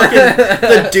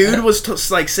 the dude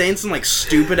was, like, saying some, like,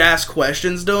 stupid-ass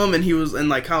questions to him, and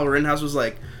like, Kyle Rittenhouse was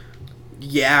like,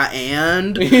 yeah,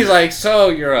 and? He's like, so,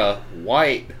 you're a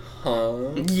white,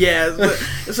 huh? Yeah,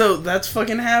 so that's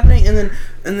fucking happening, and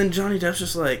then Johnny Depp's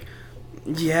just like,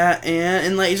 yeah,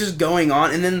 and like, it's just going on,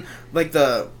 and then, like,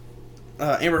 the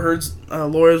Amber Heard's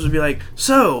lawyers would be like,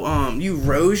 so, you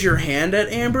rose your hand at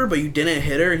Amber, but you didn't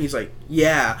hit her, and he's like,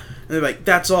 yeah, and they're like,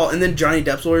 that's all, and then Johnny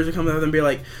Depp's lawyers would come up and be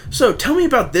like, so, tell me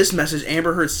about this message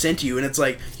Amber Heard sent you, and it's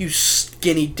like, you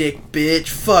skinny dick bitch,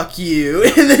 fuck you,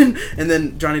 and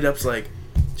then Johnny Depp's like,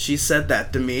 she said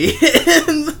that to me,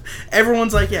 and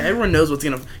everyone's like, yeah, everyone knows what's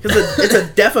gonna, because it's a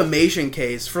defamation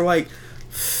case for, like,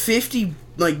 $50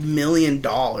 million,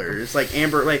 like,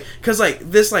 Amber, like, because, like,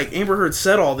 this, like, Amber Heard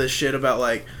said all this shit about,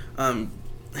 like,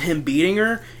 him beating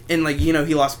her, and, like, you know,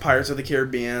 he lost Pirates of the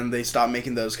Caribbean, they stopped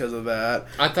making those because of that.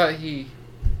 I thought he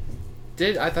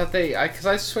did, because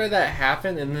I swear that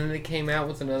happened, and then they came out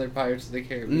with another Pirates of the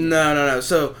Caribbean. No,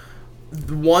 so,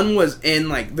 one was in,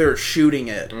 like, they were shooting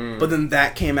it, but then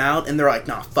that came out, and they're like,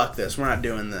 nah, fuck this, we're not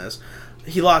doing this.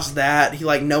 He lost that,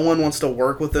 no one wants to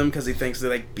work with him, because he thinks he,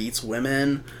 like, beats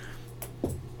women.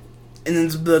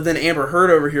 And then Amber Heard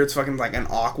over here, it's fucking like an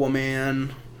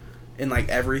Aquaman and like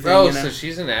everything. Oh, you know? So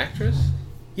she's an actress?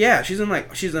 Yeah, she's in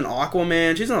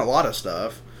Aquaman. She's in a lot of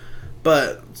stuff.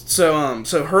 But so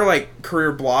her like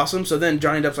career blossomed. So then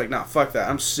Johnny Depp's like, nah, fuck that.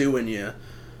 I'm suing you.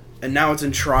 And now it's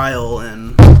in trial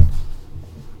and.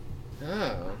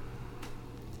 Oh,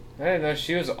 I didn't know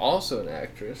she was also an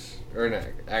actress or an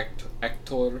actor.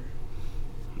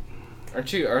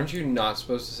 Aren't you not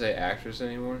supposed to say actress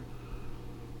anymore?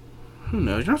 Who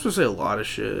knows? You're not supposed to say a lot of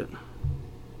shit. She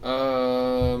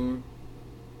kind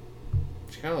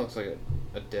of looks like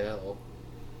Adele.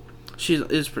 She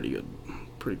is pretty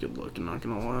good looking, not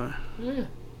gonna lie. Yeah.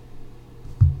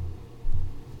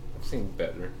 I've seen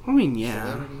better. I mean,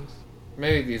 yeah. Celebrities.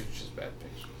 Maybe these are just bad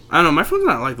pictures. I don't know, my phone's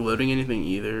not like loading anything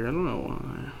either. I don't know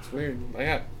why. It's weird. I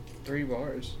got 3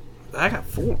 bars. I got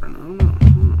 4, I don't know.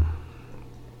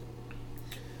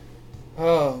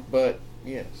 Oh, but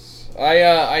yes.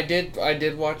 I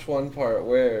did watch one part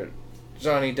where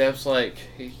Johnny Depp's like,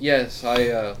 yes,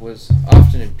 I was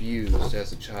often abused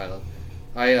as a child.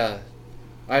 I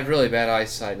had really bad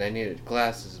eyesight and I needed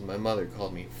glasses, and my mother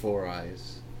called me Four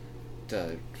Eyes. It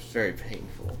was very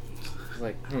painful.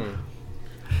 Like,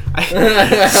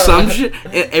 Some shit.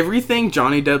 Everything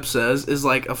Johnny Depp says is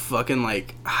like a fucking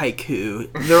like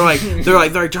haiku. They're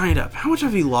like Johnny Depp, how much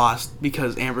have you lost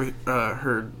because Amber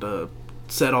Heard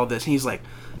said all this? And he's like,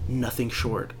 nothing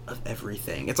short of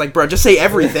everything. It's like, bro, just say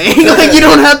everything. Like, you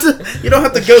don't have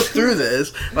to go through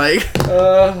this.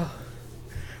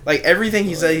 Like everything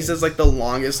he says like the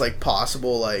longest like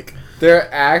possible like.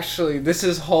 They're actually, this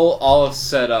is all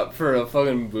set up for a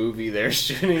fucking movie they're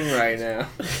shooting right now.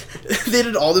 They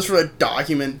did all this for a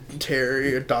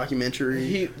documentary.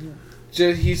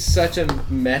 He's such a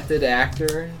method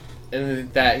actor,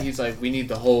 and that he's like, we need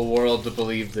the whole world to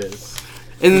believe this.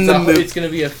 And then it's gonna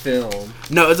be a film.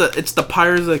 No, it's the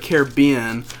Pirates of the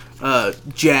Caribbean.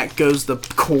 Jack goes to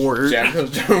court. Jack goes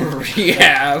to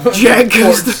rehab. Jack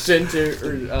goes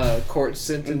court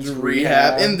sentence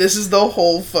rehab. And this is the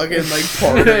whole fucking like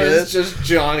part of it. It's just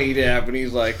Johnny Depp, and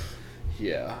he's like,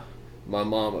 yeah, my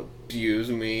mom abused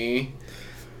me.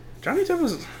 Johnny Depp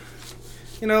was,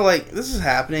 like, this is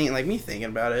happening, and like me thinking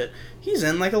about it, he's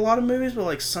in like a lot of movies, but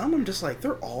like some I'm just like,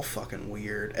 they're all fucking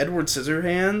weird. Edward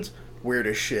Scissorhands, weird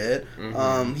as shit.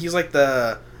 Mm-hmm. He's like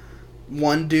the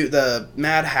one dude, the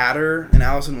Mad Hatter in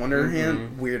Alice in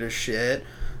Wonderland, weird as shit.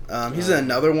 He's in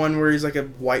another one where he's like a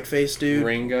white-faced dude.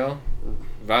 Ringo.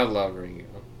 I love Ringo.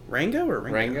 Rango or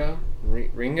Ringo?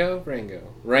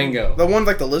 Rango. The one with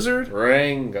like the lizard?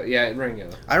 Ringo. Yeah, Ringo.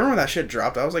 I remember that shit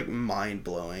dropped. That was like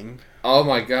mind-blowing. Oh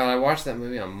my god, I watched that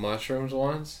movie on mushrooms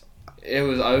once. I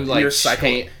was like...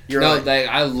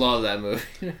 I love that movie.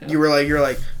 You're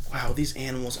like, wow, these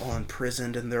animals all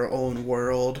imprisoned in their own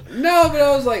world. No, but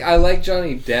I was like, I like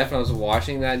Johnny Depp, and I was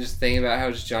watching that, just thinking about how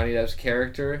it's Johnny Depp's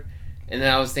character, and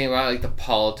then I was thinking about like the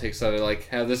politics of it, like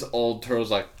how this old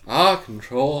turtle's like, I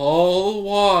control all the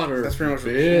water. That's pretty much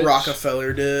what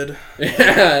Rockefeller did.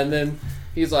 Yeah, and then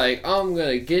he's like, I'm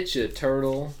gonna get you,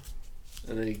 turtle,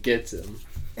 and then he gets him.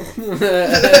 That's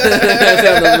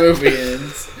how the movie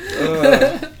ends.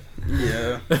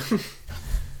 Yeah.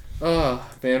 Oh,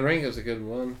 man, Rango's a good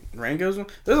one. Rango's one?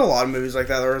 There's a lot of movies like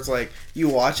that where it's like, you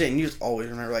watch it and you just always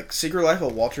remember, like, Secret Life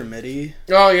of Walter Mitty.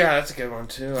 Oh, yeah, that's a good one,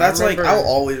 too. I'll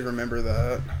always remember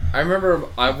that. I remember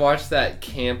I watched that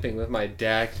camping with my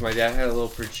dad, because my dad had a little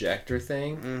projector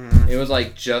thing. Mm-hmm. It was,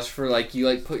 like, just for, like, you,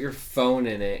 like, put your phone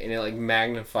in it, and it, like,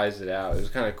 magnifies it out. It was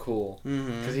kind of cool.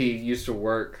 Because he used to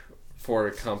work for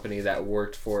a company that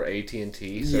worked for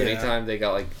AT&T. So anytime they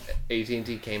got, like,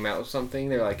 AT&T came out with something,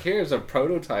 they're like, here's a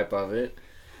prototype of it.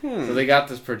 So they got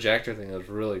this projector thing that was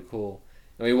really cool.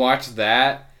 And we watched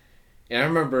that, and I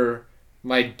remember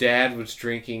my dad was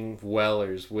drinking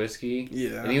Weller's whiskey.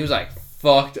 Yeah. And he was, like,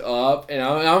 fucked up, and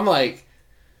I'm like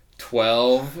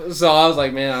 12, so I was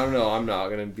like, man, I don't know, I'm not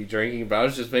gonna be drinking, but I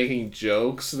was just making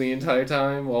jokes the entire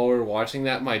time while we were watching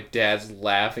that. My dad's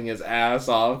laughing his ass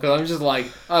off, because I'm just like,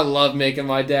 I love making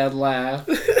my dad laugh,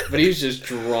 but he was just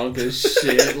drunk as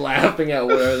shit, laughing at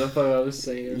whatever the fuck I was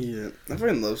saying. Yeah, I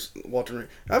fucking love Walter.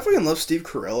 I fucking love Steve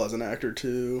Carell as an actor,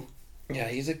 too. Yeah,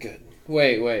 he's a good...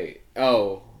 Wait,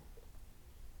 oh...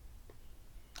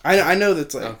 I know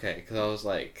that's like... Okay, because I was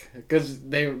like... Because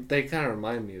they kind of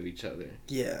remind me of each other.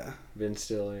 Yeah. Ben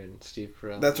Stiller and Steve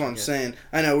Carell. That's what I'm saying.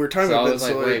 I know, we were talking about Ben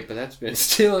Stiller. I was like, wait, but that's Ben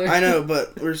Stiller. I know,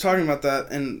 but we were talking about that,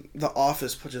 and The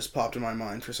Office just popped in my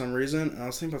mind for some reason, and I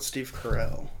was thinking about Steve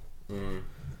Carell. And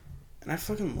I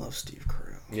fucking love Steve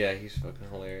Carell. Yeah, he's fucking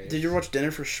hilarious. Did you ever watch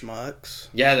Dinner for Schmucks?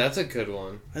 Yeah, that's a good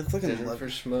one. I fucking Dinner love for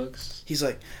Schmucks. He's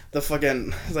like, the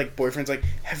fucking... His like, boyfriend's like,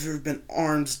 have you ever been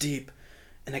arms deep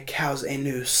in a cow's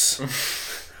anus,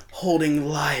 holding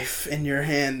life in your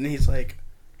hand? And he's like,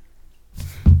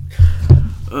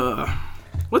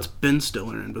 what's Ben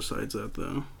Stiller in besides that,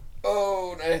 though?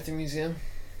 Oh, Night at the Museum.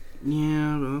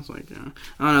 Yeah, but that's like, yeah.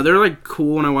 I don't know, they're like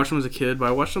cool when I watched them as a kid, but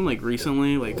I watched them like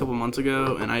recently, like a couple months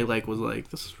ago, and I like was like,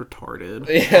 this is retarded.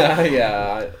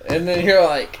 Yeah. And then you're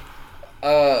like,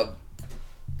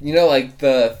 like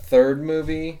the third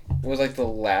movie was like the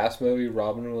last movie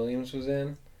Robin Williams was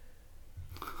in.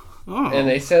 Oh. And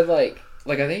they said like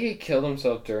I think he killed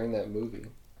himself during that movie.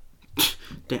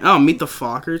 Damn. Oh, Meet the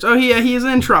Fockers. Oh yeah, he is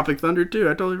in Tropic Thunder too.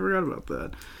 I totally forgot about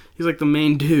that. He's like the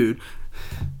main dude.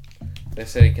 They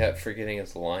said he kept forgetting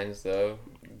his lines though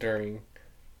during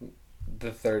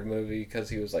the third movie because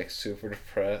he was like super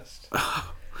depressed.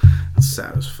 Oh, that's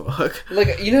sad as fuck.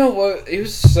 Like, you know what? It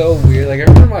was so weird. Like, I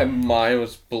remember my mind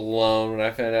was blown when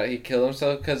I found out he killed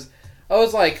himself because I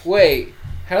was like, wait,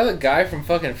 how did the guy from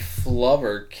fucking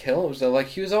Flubber kill himself? Like,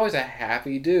 he was always a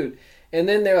happy dude. And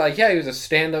then they're like, yeah, he was a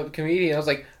stand-up comedian. I was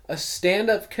like, a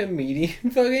stand-up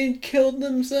comedian fucking killed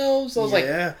themselves? I was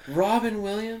like, Robin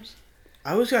Williams?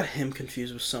 I always got him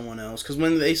confused with someone else. Because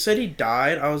when they said he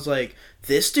died, I was like,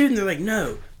 this dude? And they're like,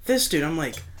 no, this dude. I'm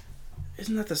like,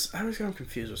 isn't that this? I always got him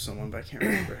confused with someone, but I can't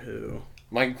remember who.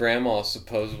 My grandma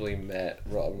supposedly met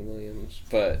Robin Williams.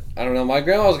 But, I don't know. My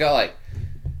grandma's got like...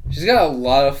 She's got a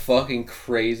lot of fucking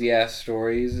crazy-ass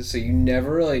stories, so you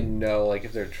never really know, like,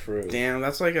 if they're true. Damn,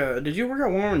 that's like a... Did you work at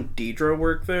Walmart when Deidre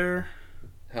worked there?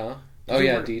 Huh?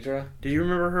 Deidre. Do you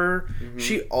remember her? Mm-hmm.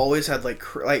 She always had, like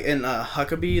in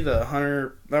Huckabee, the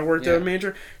hunter that worked there,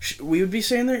 manager, we would be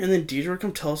sitting there, and then Deidre would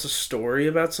come tell us a story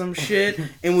about some shit,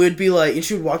 and we'd be like... And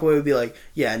she would walk away and be like,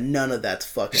 yeah, none of that's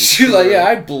fucking She's true. like, yeah,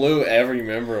 I blew every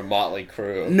member of Motley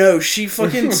Crue. No, she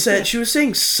fucking said... She was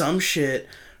saying some shit...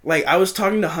 Like, I was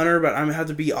talking to Hunter about I'm going to have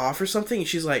to be off or something, and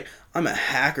she's like, I'm a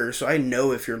hacker, so I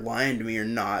know if you're lying to me or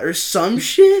not, or some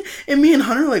shit, and me and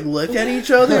Hunter, like, looked at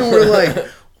each other, and we're like,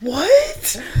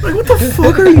 what? Like, what the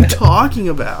fuck are you talking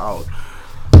about?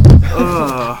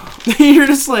 You're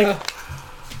just like...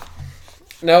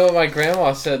 No, but my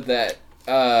grandma said that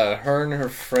her and her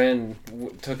friend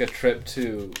took a trip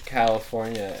to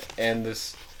California, and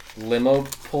this limo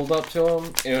pulled up to them,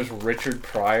 and it was Richard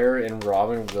Pryor and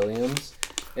Robin Williams.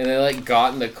 And they, like,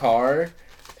 got in the car,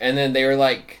 and then they were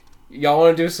like, y'all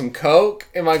want to do some coke?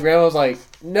 And my grandma was like,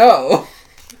 no.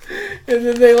 And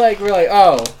then they, like, were like,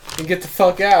 oh, and get the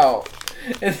fuck out.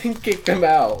 And then kicked them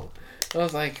out. I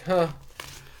was like, huh.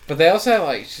 But they also had,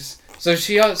 like, so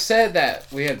she said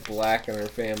that we had black in our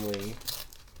family.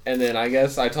 And then I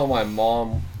guess I told my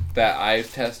mom that I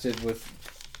tested with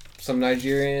some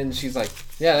Nigerian, and she's like,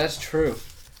 yeah, that's true.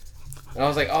 And I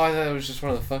was like, oh, I thought it was just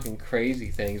one of the fucking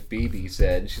crazy things BB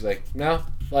said. And she's like, no,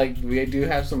 like, we do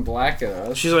have some black in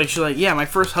us. She's like, yeah, my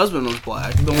first husband was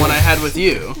black, the one I had with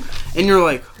you. And you're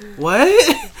like, what?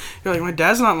 You're like, my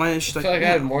dad's not mine. And she's like, I feel like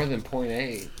I had more than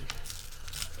 0.8.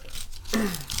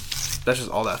 That's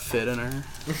just all that fit in her.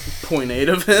 0.8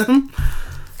 of him.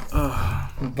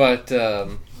 But,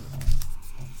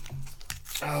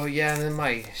 oh yeah, and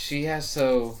then she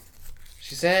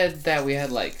said that we had,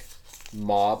 like,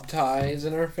 mob ties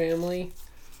in our family.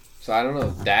 So I don't know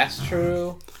if that's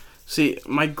true. See,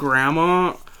 my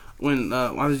grandma, when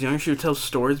I was younger, she would tell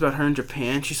stories about her in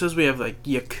Japan. She says we have, like,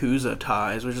 Yakuza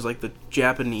ties, which is, like, the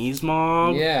Japanese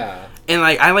mob. Yeah. And,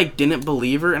 like, I, like, didn't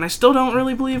believe her, and I still don't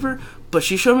really believe her, but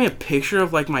she showed me a picture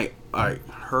of, like,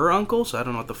 her uncle, so I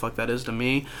don't know what the fuck that is to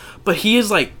me, but he is,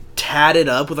 like, tatted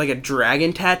up with, like, a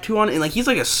dragon tattoo on it, and, like, he's,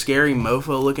 like, a scary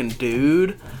mofo-looking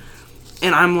dude,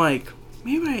 and I'm like...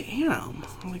 Maybe I am.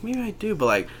 I'm like, maybe I do. But,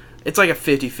 like, it's like a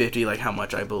 50-50, like, how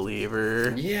much I believe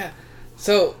her. Yeah.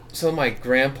 So my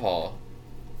grandpa,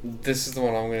 this is the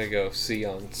one I'm going to go see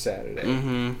on Saturday.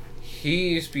 Mm-hmm. He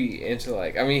used to be into,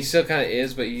 like... I mean, he still kind of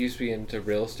is, but he used to be into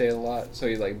real estate a lot. So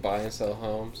he'd, like, buy and sell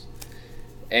homes.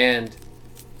 And,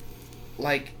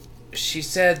 like, she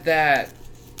said that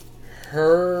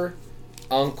her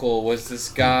uncle was this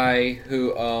guy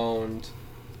who owned...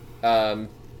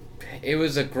 it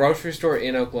was a grocery store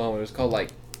in Oklahoma. It was called, like,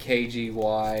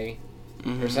 KGY.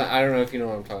 Or something. I don't know if you know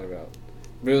what I'm talking about.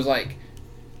 But it was, like,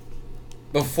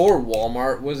 before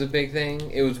Walmart was a big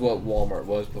thing, it was what Walmart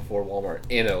was before Walmart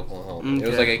in Oklahoma. Okay. It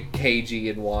was, like, a KG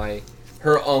and Y.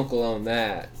 Her uncle owned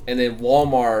that. And then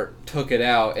Walmart took it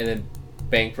out and then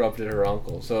bankrupted her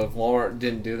uncle. So if Walmart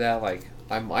didn't do that, like,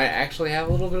 I might actually have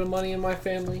a little bit of money in my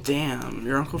family. Damn,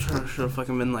 your uncle should have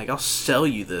fucking been like, I'll sell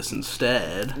you this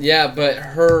instead. Yeah, but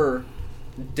her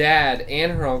dad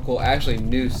and her uncle actually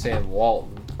knew Sam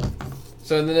Walton.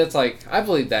 So then it's like, I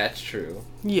believe that's true.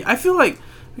 Yeah, I feel like,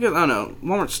 because, I don't know,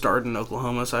 Walmart started in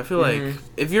Oklahoma, so I feel like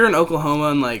if you're in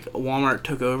Oklahoma and, like, Walmart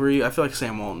took over you, I feel like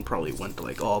Sam Walton probably went to,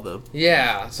 like, all the...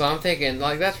 Yeah, so I'm thinking,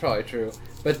 like, that's probably true.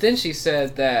 But then she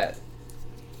said that,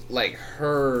 like,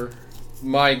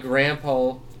 my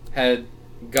grandpa had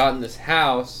gotten this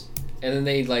house, and then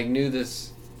they, like, knew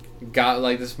this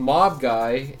mob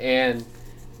guy, and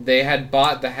they had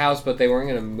bought the house, but they weren't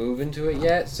going to move into it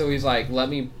yet, so he's like, let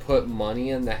me put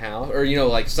money in the house, or, you know,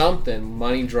 like, something,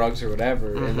 money, drugs, or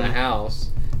whatever, in the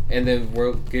house, and then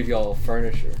we'll give y'all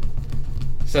furniture.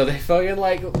 So they fucking,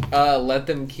 like, let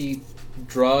them keep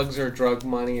drugs or drug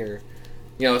money or,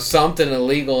 you know, something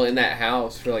illegal in that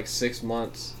house for, like, 6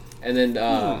 months, and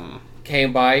then,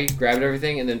 came by, grabbed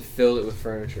everything, and then filled it with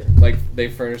furniture. Like, they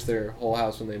furnished their whole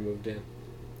house when they moved in.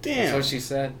 Damn. That's what she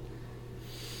said.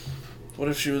 What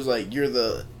if she was like, you're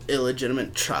the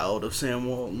illegitimate child of Sam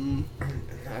Walton?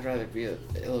 I'd rather be an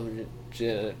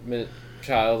illegitimate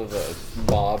child of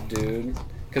a mob dude.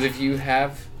 Because if you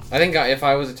have... I think if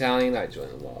I was Italian, I'd join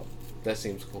the mob. That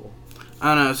seems cool.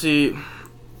 I don't know. See,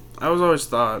 I was always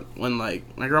thought when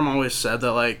like my grandma always said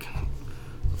that like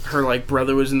her like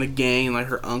brother was in the gang and like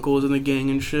her uncle was in the gang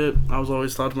and shit. I was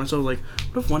always thought to myself like,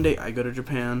 what if one day I go to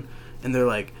Japan and they're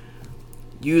like,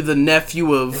 you the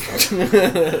nephew of,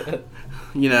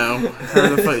 you know,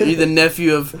 you the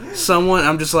nephew of someone.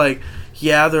 I'm just like,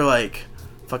 yeah. They're like,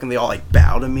 fucking. They all like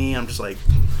bow to me. I'm just like,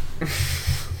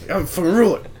 I'm a fucking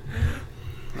ruler.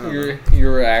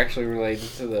 You're actually related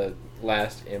to the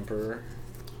last emperor.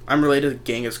 I'm related to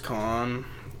Genghis Khan.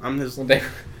 I'm his. But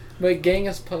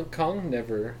Genghis Khan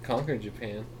never conquered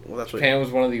Japan. Well, that's Japan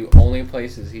was one of the only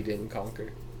places he didn't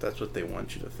conquer. That's what they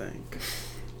want you to think.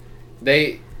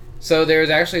 So there was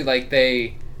actually like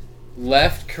they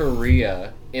left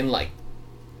Korea in like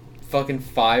fucking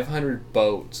 500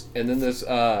 boats, and then this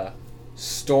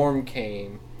storm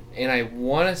came, and I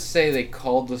want to say they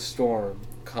called the storm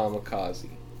Kamikaze.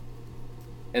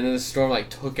 And then the storm like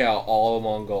took out all the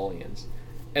Mongolians.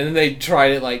 And then they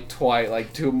tried it like twice,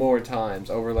 like 2 more times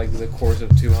over like the course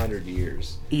of 200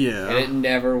 years. Yeah. And it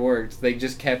never worked. They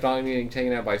just kept on getting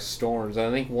taken out by storms. And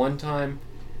I think one time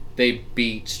they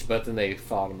beached, but then they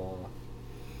fought them off.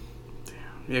 Damn.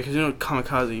 Yeah, because you know what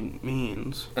kamikaze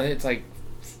means. I think it's like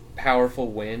powerful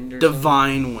wind or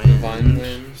Divine something. wind. Divine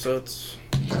wind. So it's...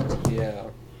 Yeah.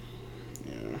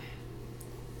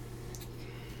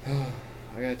 Yeah.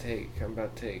 I'm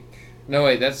about to take... No,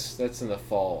 wait, that's in the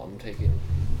fall. I'm taking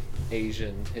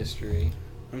Asian history.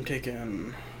 I'm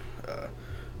taking,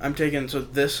 so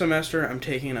this semester I'm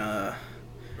taking a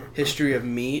history of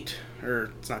meat,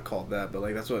 or it's not called that, but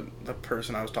like that's what the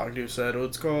person I was talking to said what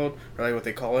it's called, or like what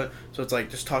they call it. So it's like,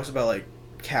 just talks about like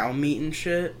cow meat and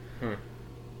shit.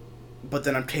 But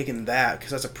then I'm taking that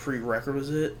because that's a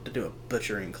prerequisite to do a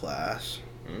butchering class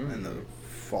in the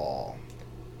fall.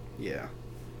 Yeah.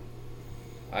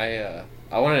 I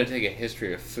wanted to take a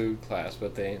history of food class,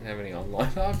 but they didn't have any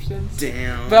online options.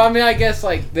 Damn. But I mean, I guess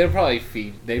like they probably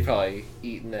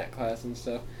eat in that class and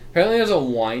stuff. Apparently, there's a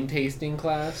wine tasting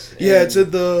class. Yeah, it's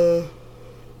at the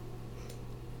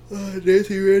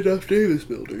Nancy Randolph Davis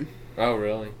building. Oh,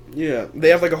 really? Yeah, they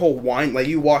have like a whole wine. Like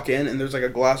you walk in and there's like a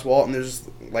glass wall and there's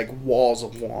like walls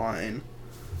of wine.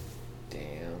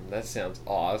 Damn, that sounds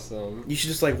awesome. You should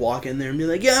just like walk in there and be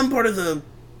like, "Yeah, I'm part of the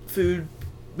food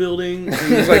building," and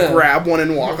just like grab one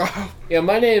and walk off. Yeah,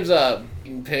 my name's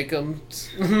Pick'em.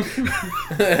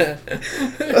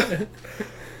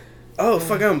 Oh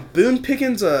fuck! Boone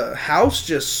Pickens' house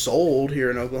just sold here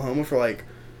in Oklahoma for like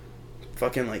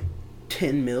fucking like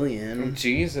 $10 million.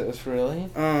 Jesus, really?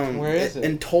 Where is it?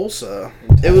 In Tulsa.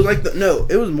 It was like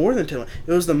it was more than $10 million.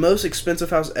 It was the most expensive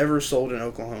house ever sold in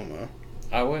Oklahoma.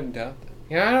 I wouldn't doubt that.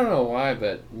 Yeah, I don't know why,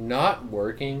 but not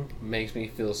working makes me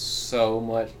feel so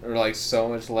much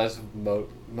less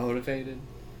motivated.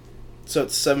 So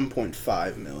it's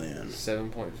 $7.5 million.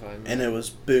 $7.5 million. And it was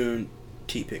Boone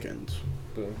T. Pickens.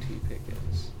 Boone T.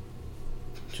 Pickens.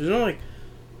 So, you know, like,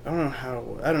 I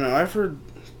don't know. I've heard,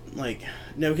 like,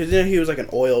 no, because he was like an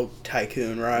oil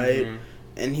tycoon, right? Mm-hmm.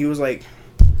 And he was like...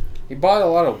 He bought a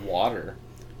lot of water.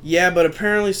 Yeah, but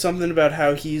apparently something about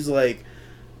how he's like,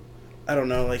 I don't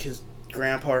know, like his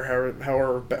grandpa, or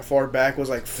however far back, was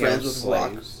like friends with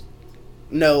slaves.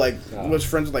 Was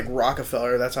friends with like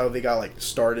Rockefeller. That's how they got like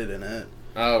started in it.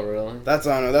 Oh, really? I don't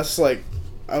know. That's like,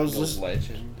 I was just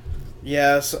legend.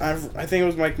 Yes, I think it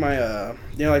was like my you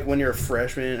know, like when you're a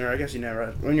freshman, or I guess you never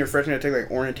had, when you're a freshman, I take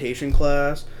like orientation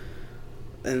class,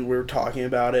 and we were talking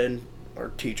about it, and our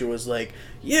teacher was like,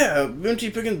 "Yeah, Boone T.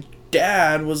 Pickens'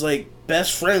 dad was like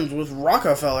best friends with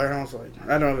Rockefeller," and I was like,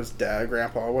 I don't know if his dad,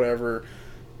 grandpa, whatever.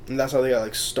 And that's how they got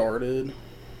like started.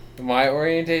 My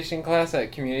orientation class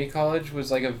at community college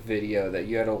was like a video that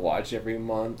you had to watch every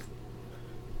month.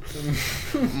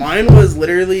 Mine was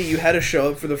literally, you had to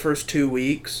show up for the first 2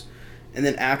 weeks, and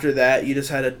then after that you just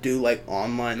had to do like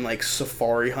online like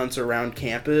safari hunts around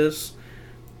campus,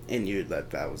 and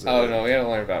that was it. Oh no, we had to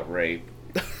learn about rape.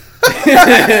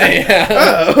 Yeah.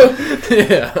 Oh.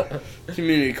 Yeah.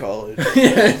 Community college.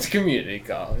 Yeah, it's community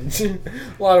college. A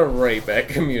lot of rape at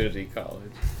community college.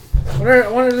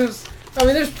 There's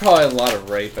probably a lot of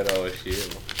rape at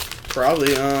OSU.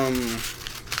 Probably,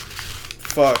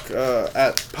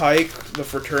 at Pike, the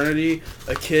fraternity,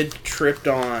 a kid tripped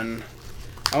on,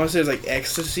 I want to say it was like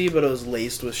ecstasy, but it was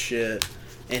laced with shit,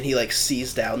 and he like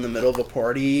seized out in the middle of a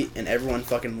party, and everyone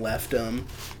fucking left him,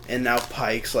 and now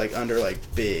Pike's like under like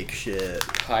big shit.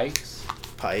 Pikes?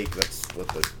 Pike, that's what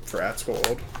the frat's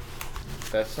called.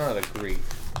 That's not a Greek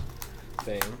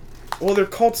thing. Well, they're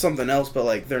called something else, but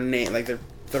like their name, like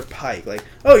they're Pike. Like,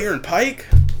 oh, you're in Pike?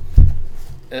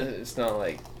 It's not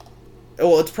like...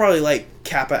 Well, it's probably like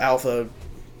Kappa Alpha,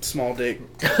 small dick,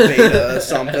 beta,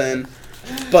 something.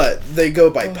 But they go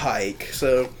by Pike,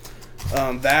 so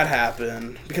that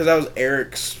happened because that was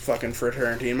Eric's fucking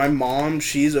fraternity. And my mom,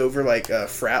 she's over like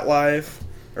frat life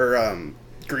or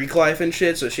Greek life and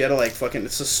shit, so she had to like fucking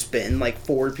suspend like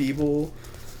 4 people.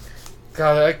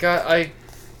 God, I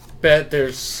bet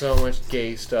there's so much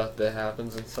gay stuff that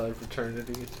happens inside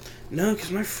fraternities. No,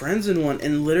 because my friend's in one,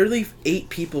 and literally 8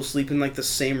 people sleep in like the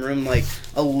same room, like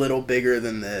a little bigger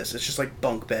than this. It's just like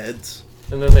bunk beds.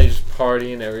 And then they just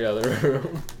party in every other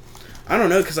room. I don't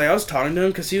know, because I was talking to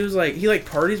him, because he was like, he like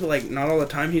parties, but like not all the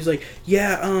time. He's like,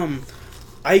 yeah,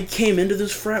 I came into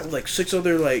this frat with like 6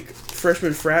 other like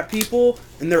freshman frat people,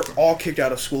 and they're all kicked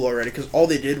out of school already, because all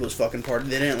they did was fucking party.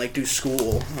 They didn't like do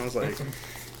school. I was like,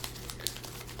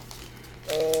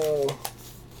 oh.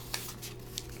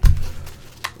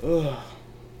 Ugh.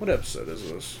 What episode is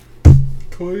this?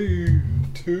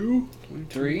 22?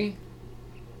 3?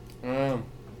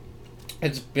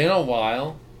 It's been a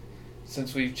while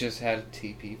since we've just had a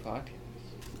TP podcast.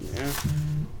 Yeah.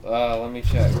 Let me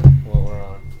check what we're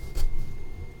on.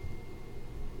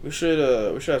 We should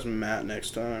ask Matt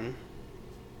next time.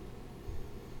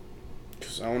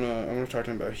 Cause I wanna talk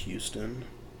to him about Houston.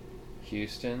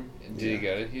 Houston? Did he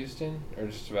go to Houston, or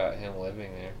just about him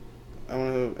living there? I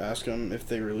want to ask him if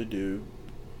they really do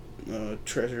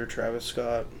treasure Travis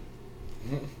Scott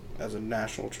as a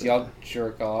national treasure. Y'all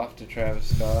jerk off to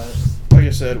Travis Scott? Like I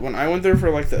said, when I went there for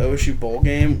like the OSU bowl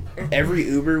game, every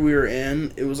Uber we were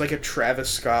in, it was like a Travis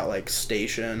Scott like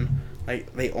station.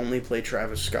 Like they only play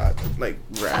Travis Scott like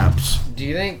raps. Do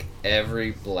you think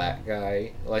every black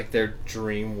guy, like their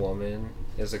dream woman,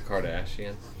 is a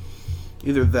Kardashian?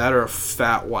 Either that or a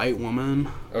fat white woman.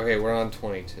 Okay, we're on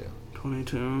 22.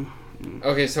 22.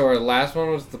 Okay, so our last one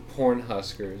was the Porn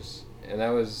Huskers, and that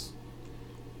was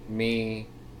me,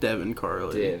 Devin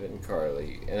Carly. and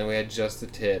then we had Just the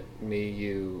Tip, me,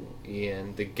 you,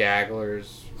 Ian, the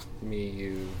Gagglers, me,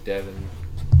 you, Devin,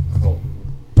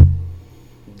 Colton.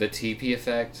 The TP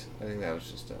Effect, I think that was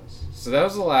just us. So that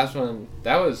was the last one.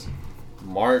 That was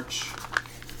March.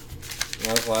 And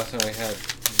that was the last time we had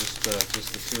just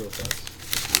the 2 of us.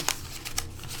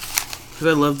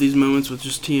 Because I love these moments with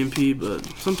just TMP, but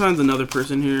sometimes another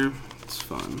person here, it's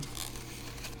fun.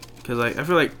 Because I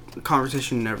feel like the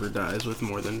conversation never dies with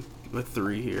more than with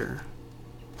 3 here.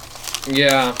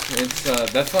 Yeah, it's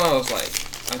that's why I was like,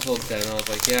 I told Devin, I was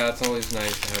like, yeah, it's always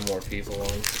nice to have more people on,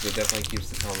 because it definitely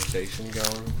keeps the conversation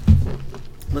going.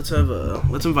 Let's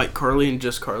invite Carly and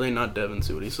just Carly, not Devin,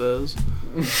 see what he says.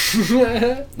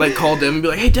 Like, call Devin and be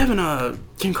like, hey, Devin,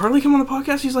 can Carly come on the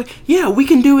podcast? He's like, yeah, we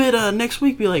can do it next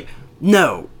week. Be like,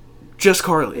 no, just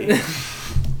Carly.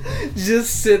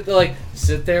 Just sit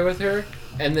there with her,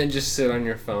 and then just sit on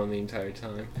your phone the entire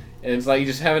time. And it's like you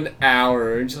just have an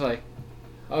hour, and just like,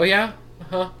 oh yeah,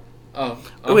 oh. Uh-huh.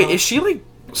 Wait, is she like?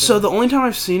 So the only time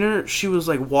I've seen her, she was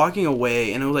like walking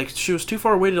away, and it was like she was too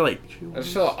far away to like. I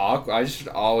just feel awkward. I just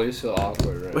always feel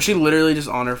awkward. Right? Was she literally just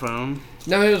on her phone?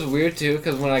 No, it was weird too,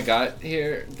 because when I got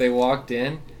here, they walked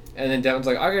in. And then Devin's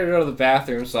like, I gotta go to the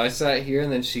bathroom. So I sat here, and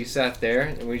then she sat there,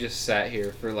 and we just sat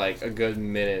here for like a good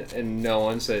minute, and no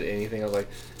one said anything. I was like,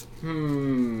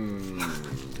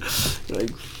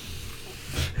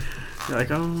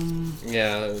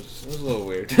 Yeah, it was a little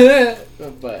weird.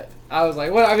 But I was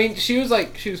like, well, I mean, she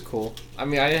was cool. I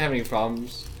mean, I didn't have any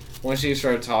problems when she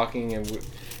started talking,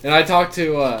 and I talked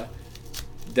to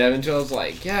Devin too. I was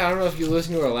like, yeah, I don't know if you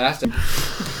listened to our last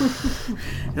episode.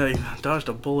 Yeah, like, dodged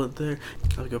a bullet there.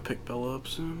 I'll go pick Bella up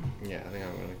soon. Yeah, I think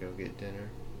I'm gonna go get dinner.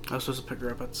 I was supposed to pick her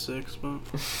up at 6, but...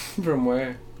 From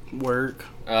where? Work.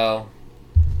 Oh.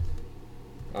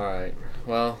 Alright.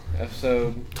 Well,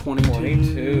 episode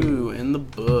 22 in the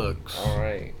books.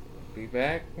 Alright. Be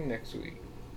back next week.